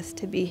effortless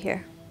to be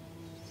here.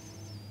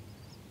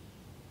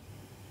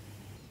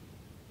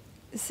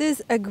 This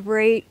is a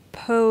great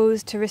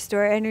pose to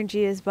restore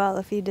energy as well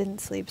if you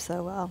didn't sleep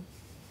so well.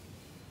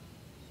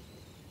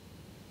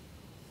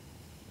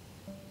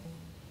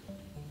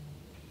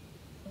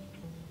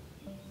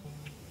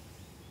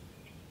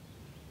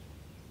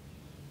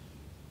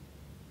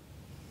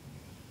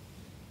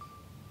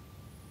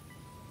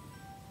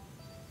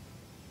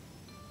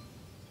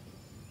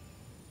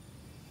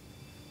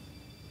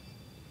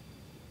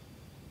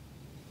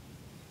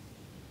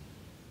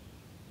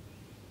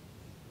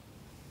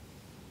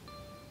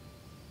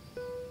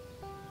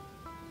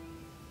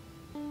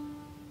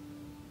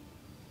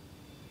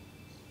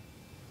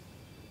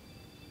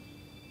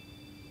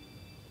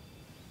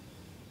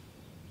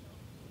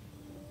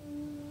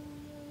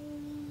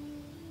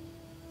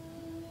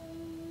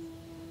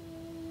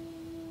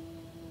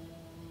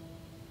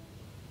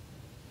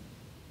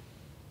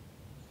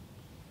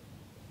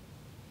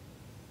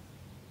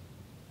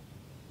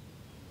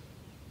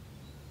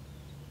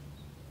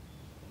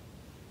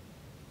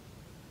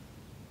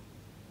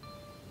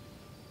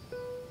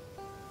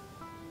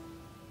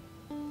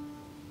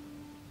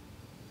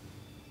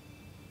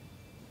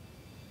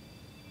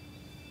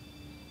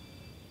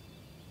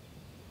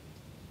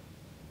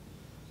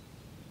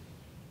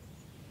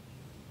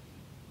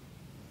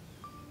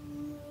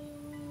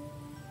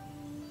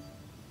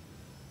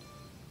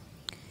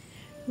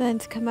 Then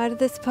to come out of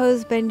this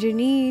pose, bend your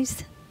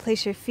knees,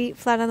 place your feet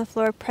flat on the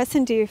floor, press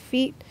into your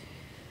feet,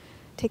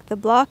 take the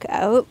block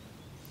out.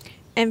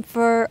 And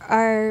for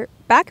our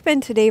back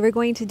bend today, we're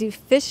going to do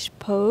fish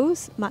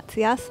pose,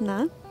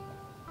 Matsyasana.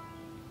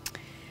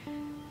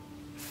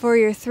 For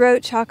your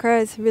throat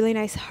chakra, it's a really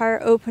nice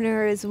heart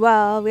opener as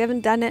well. We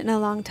haven't done it in a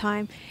long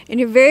time. And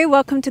you're very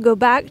welcome to go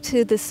back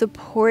to the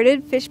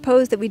supported fish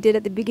pose that we did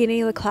at the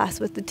beginning of the class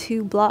with the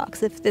 2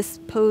 blocks if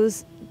this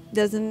pose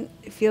doesn't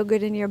feel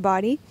good in your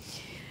body.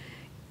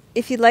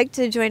 If you'd like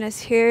to join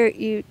us here,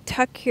 you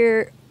tuck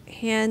your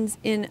hands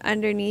in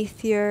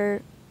underneath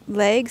your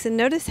legs and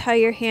notice how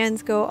your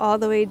hands go all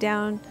the way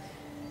down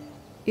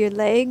your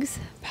legs,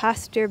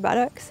 past your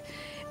buttocks.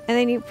 And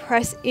then you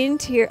press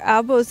into your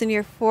elbows and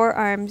your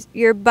forearms.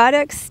 Your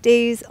buttock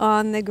stays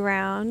on the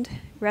ground,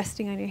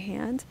 resting on your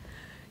hands.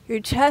 Your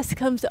chest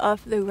comes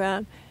off the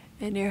ground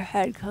and your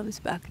head comes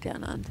back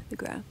down onto the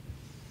ground.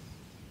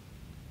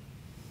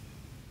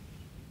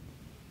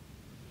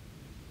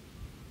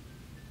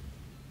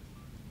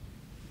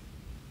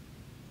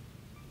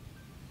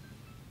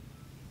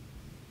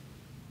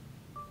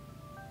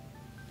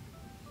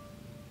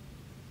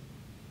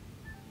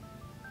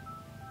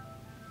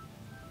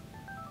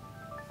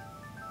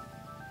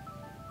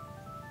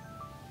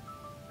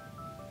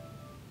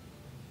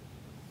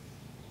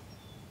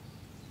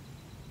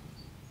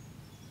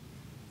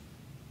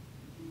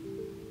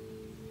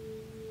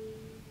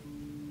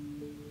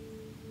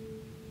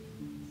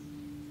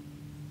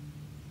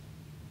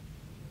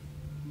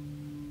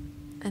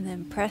 And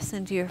then press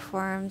into your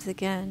forearms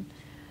again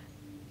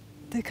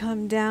to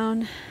come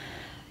down.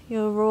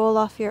 You'll roll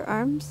off your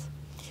arms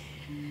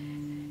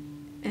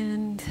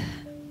and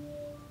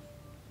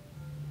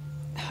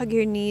hug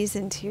your knees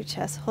into your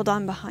chest. Hold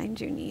on behind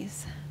your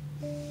knees.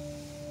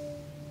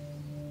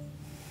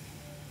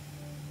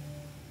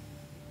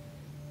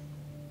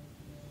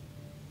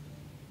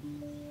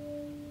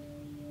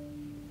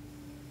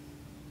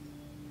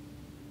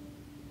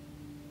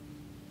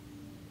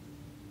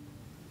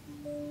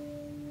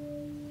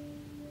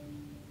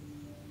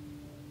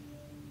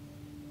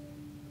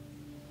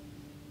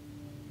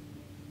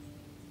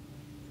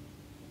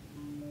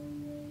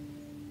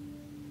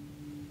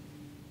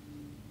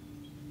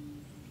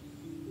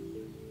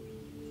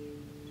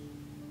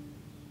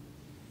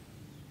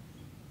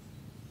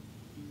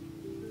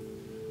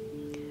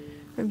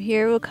 From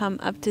here we'll come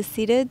up to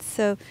seated,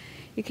 so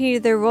you can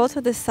either roll to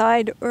the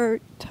side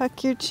or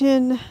tuck your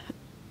chin,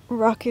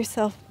 rock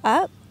yourself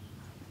up.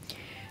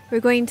 We're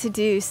going to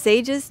do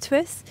Sage's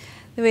twist.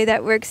 The way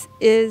that works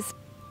is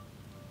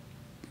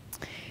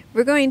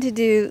we're going to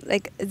do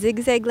like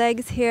zigzag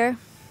legs here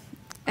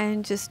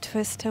and just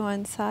twist to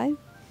one side.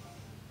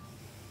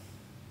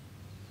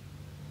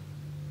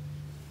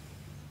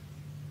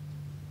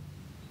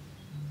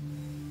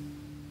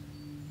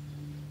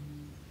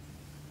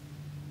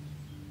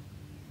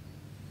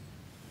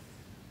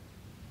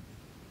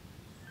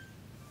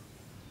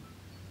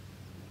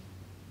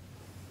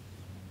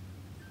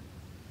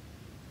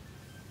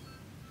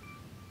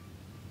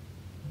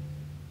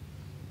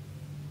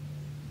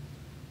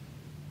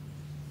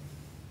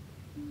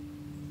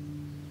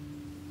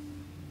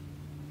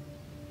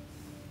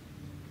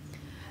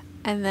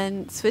 And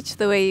then switch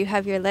the way you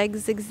have your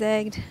legs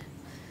zigzagged.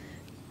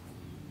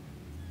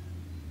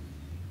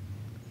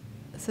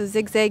 So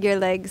zigzag your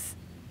legs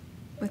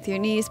with your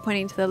knees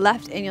pointing to the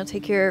left, and you'll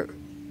take your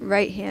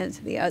right hand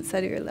to the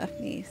outside of your left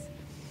knees.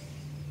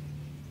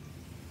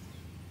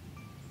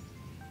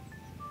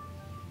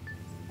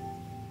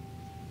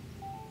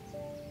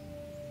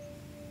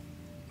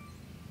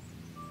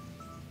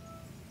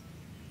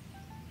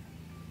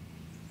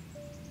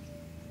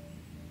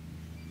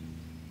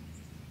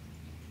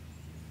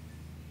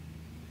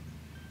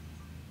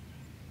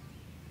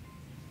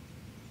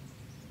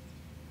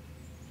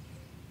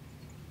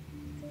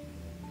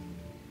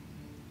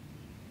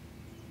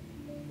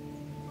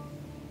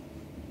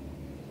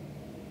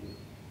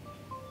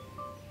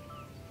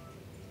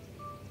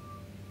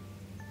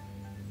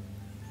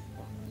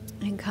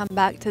 And come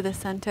back to the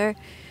center.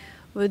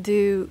 We'll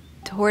do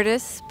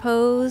tortoise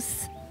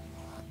pose,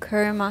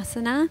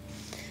 Kurmasana.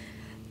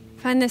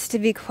 I find this to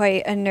be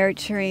quite a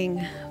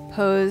nurturing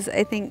pose.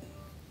 I don't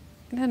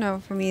know,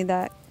 for me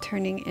that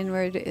turning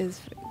inward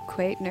is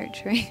quite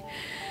nurturing.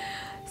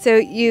 So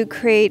you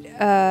create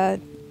a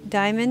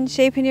diamond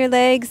shape in your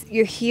legs.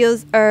 Your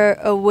heels are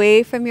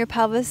away from your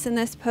pelvis in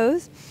this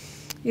pose.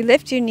 You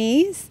lift your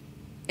knees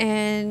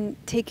and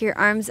take your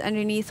arms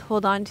underneath,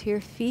 hold on to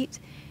your feet,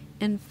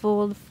 and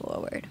fold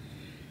forward.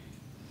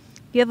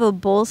 If you have a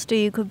bolster,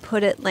 you could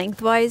put it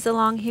lengthwise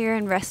along here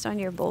and rest on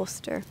your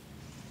bolster.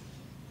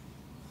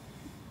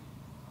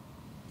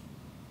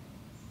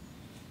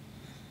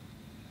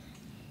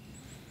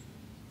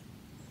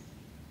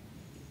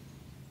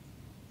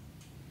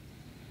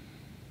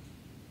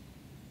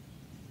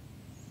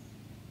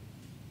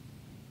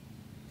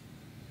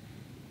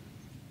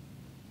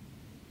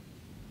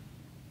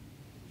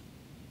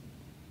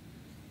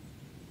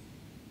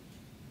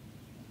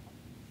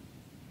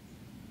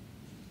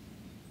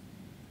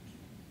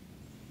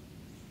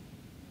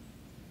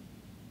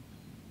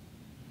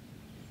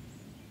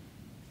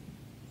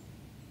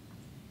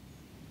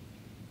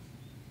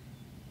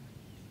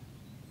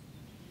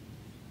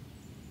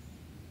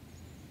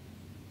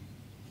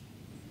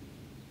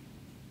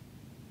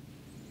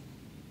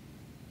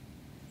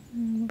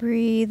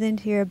 Breathe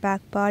into your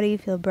back body.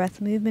 Feel breath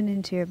movement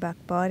into your back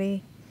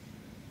body.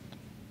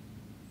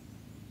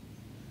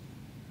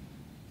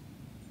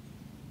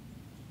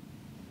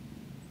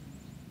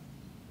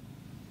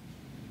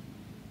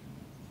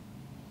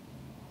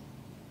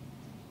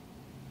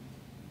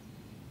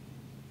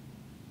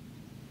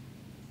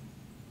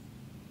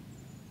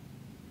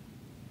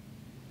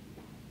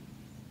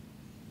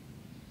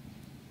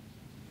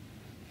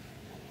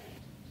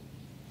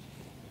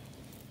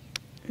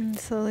 And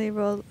slowly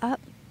roll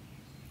up.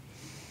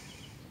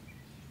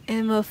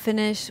 And we'll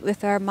finish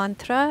with our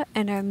mantra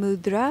and our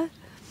mudra.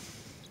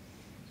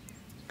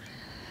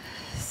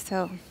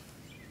 So,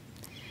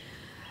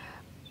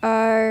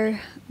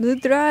 our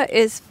mudra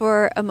is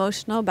for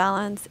emotional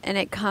balance, and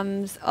it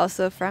comes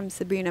also from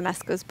Sabrina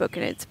Mesco's book,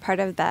 and it's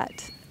part of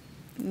that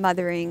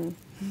mothering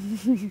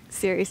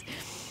series.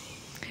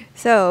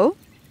 So,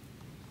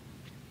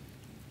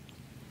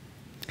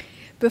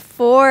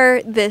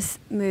 before this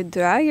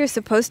mudra, you're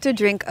supposed to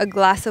drink a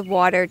glass of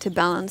water to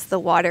balance the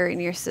water in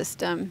your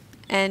system.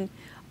 And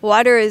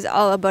water is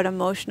all about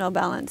emotional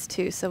balance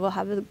too. So we'll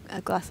have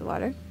a glass of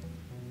water.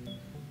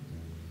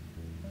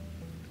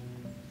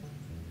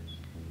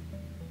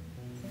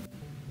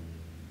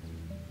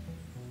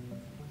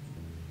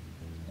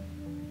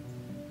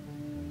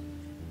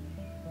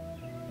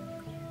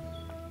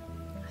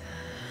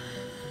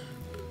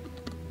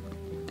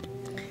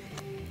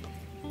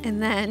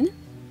 And then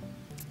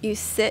you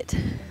sit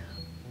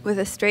with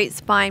a straight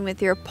spine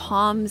with your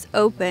palms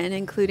open,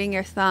 including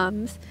your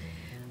thumbs,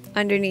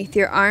 underneath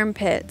your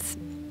armpits.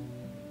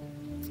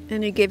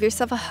 And you give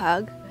yourself a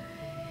hug.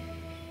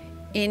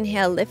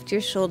 Inhale, lift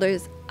your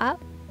shoulders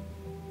up.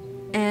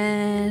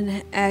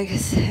 And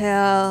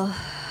exhale,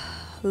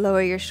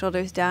 lower your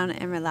shoulders down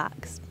and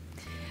relax.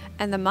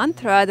 And the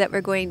mantra that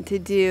we're going to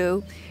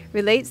do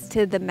relates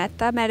to the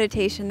metta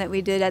meditation that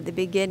we did at the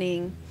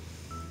beginning.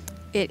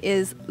 It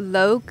is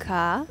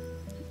Loka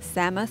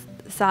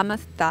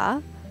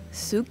Samastha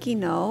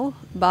Sukhino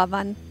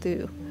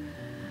Bhavantu,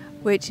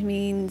 which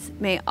means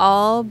may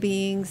all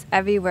beings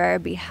everywhere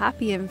be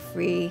happy and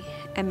free,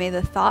 and may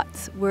the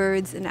thoughts,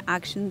 words, and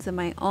actions of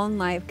my own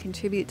life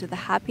contribute to the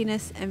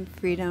happiness and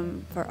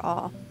freedom for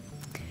all.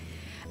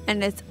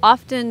 And it's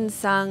often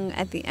sung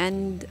at the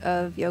end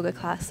of yoga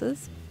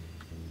classes.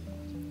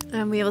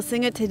 And we will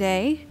sing it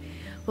today.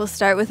 We'll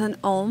start with an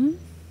Om,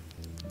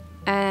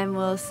 and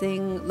we'll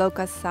sing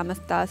Loka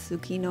Samastha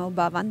Sukhino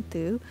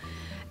Bhavantu,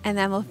 and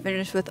then we'll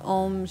finish with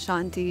Om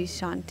Shanti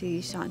Shanti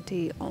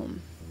Shanti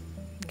Om.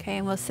 Okay,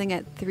 and we'll sing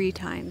it 3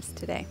 times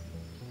today.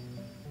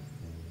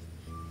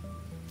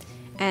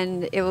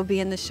 And it will be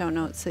in the show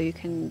notes so you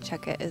can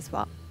check it as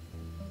well.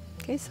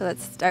 Okay, so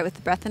let's start with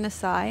the breath and a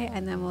sigh,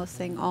 and then we'll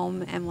sing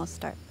Om and we'll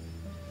start.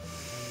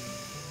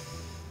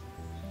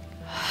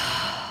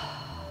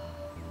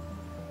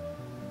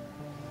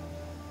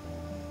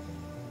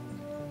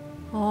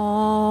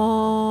 Om.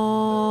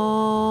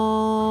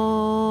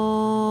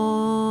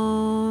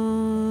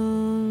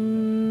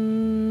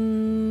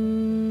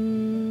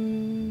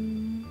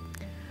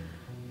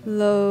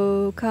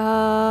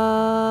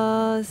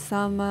 Loka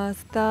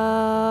samasta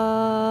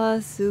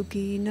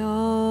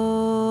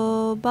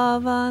sukhino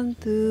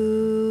bhavantu.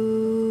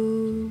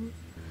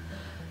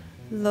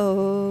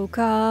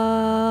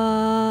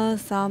 Loka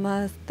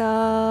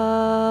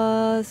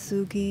samasta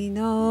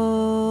sukhino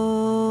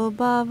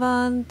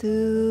bhavantu.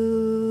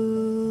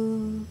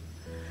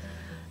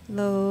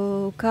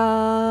 Loka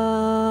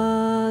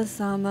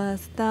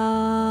samasta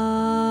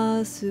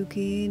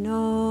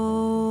sukhino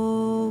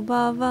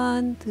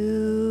bhavantu.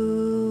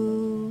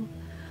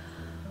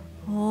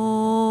 Om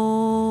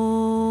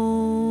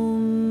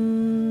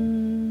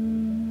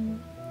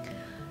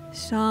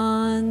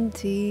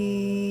Shanti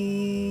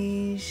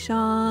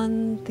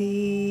Shanti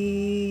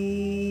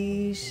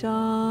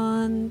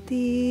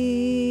Shanti.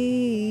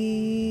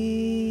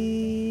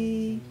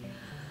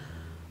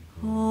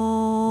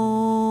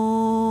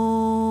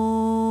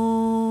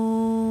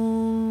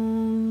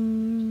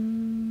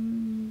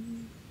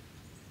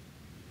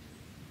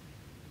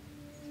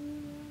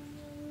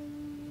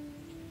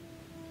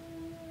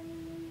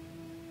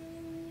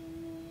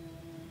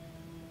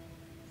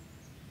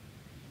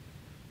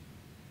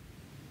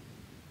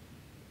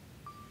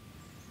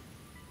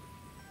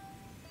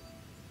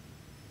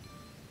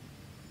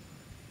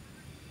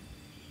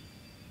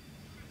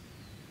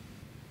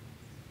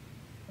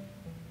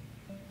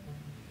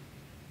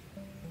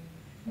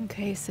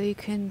 Okay, so you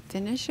can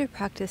finish your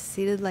practice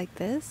seated like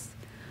this,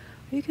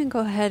 or you can go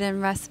ahead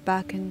and rest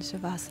back in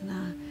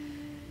Shavasana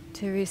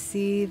to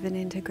receive and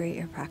integrate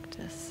your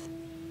practice.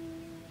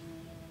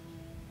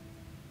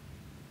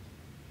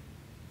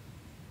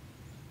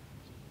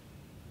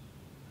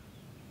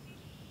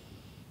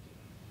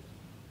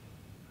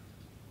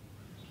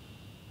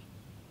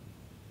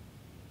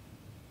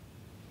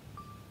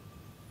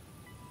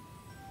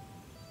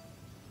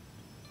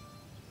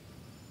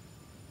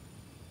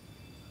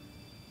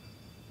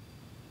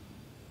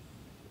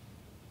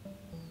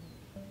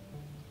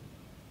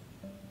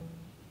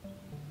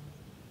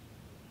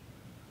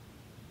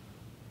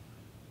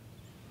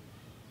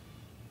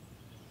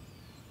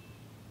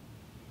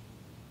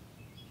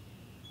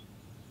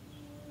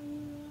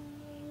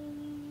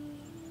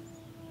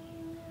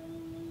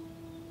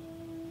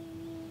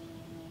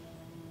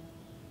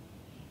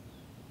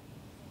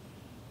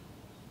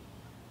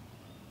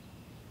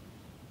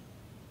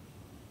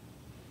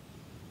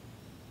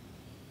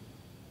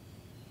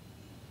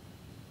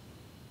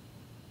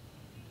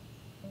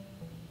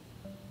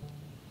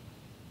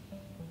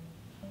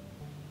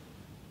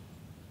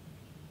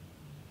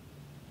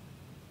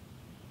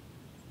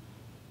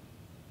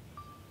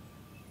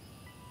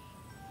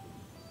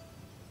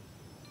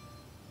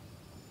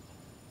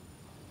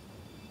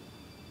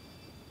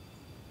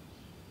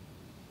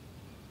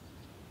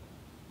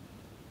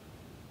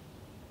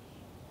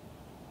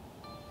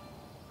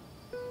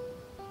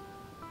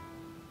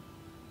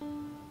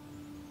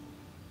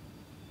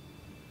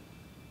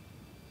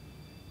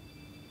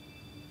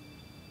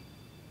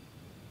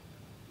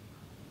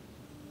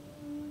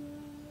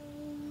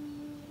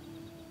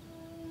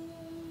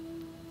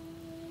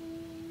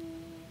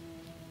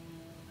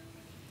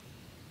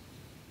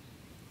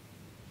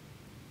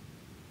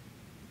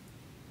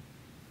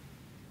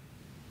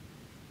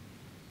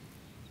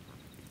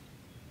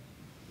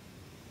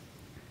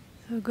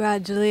 So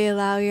gradually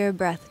allow your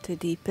breath to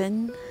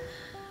deepen.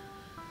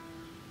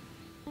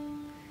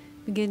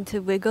 Begin to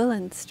wiggle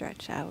and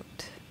stretch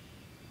out.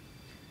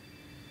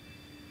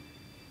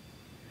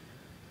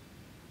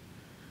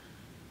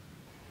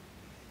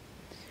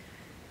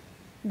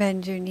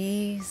 Bend your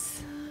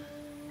knees.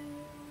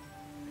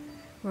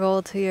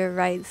 Roll to your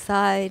right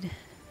side.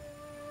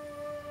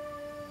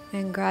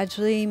 And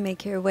gradually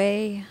make your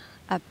way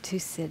up to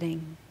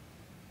sitting.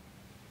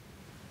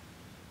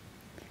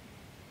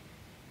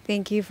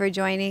 Thank you for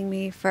joining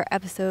me for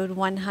episode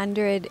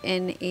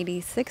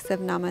 186 of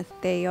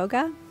Namaste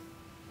Yoga.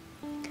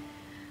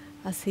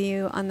 I'll see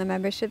you on the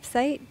membership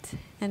site,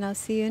 and I'll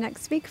see you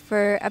next week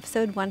for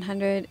episode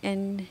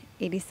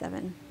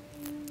 187.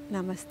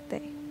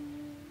 Namaste.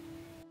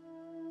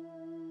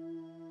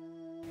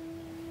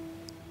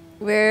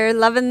 We're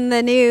loving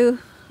the new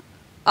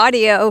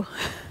audio.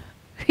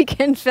 We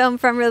can film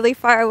from really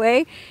far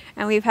away,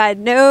 and we've had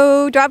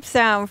no drop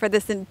sound for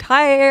this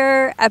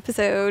entire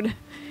episode.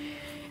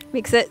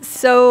 Makes it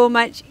so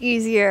much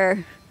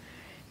easier.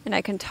 And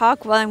I can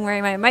talk while I'm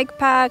wearing my mic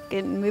pack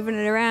and moving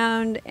it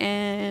around,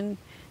 and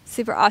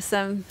super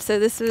awesome. So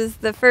this was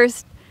the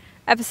first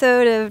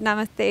episode of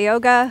Namaste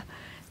Yoga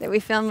that we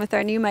filmed with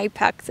our new mic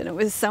packs, and it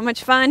was so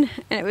much fun,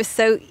 and it was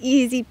so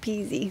easy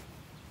peasy.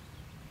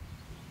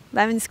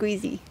 Lemon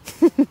squeezy.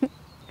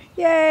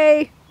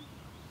 Yay!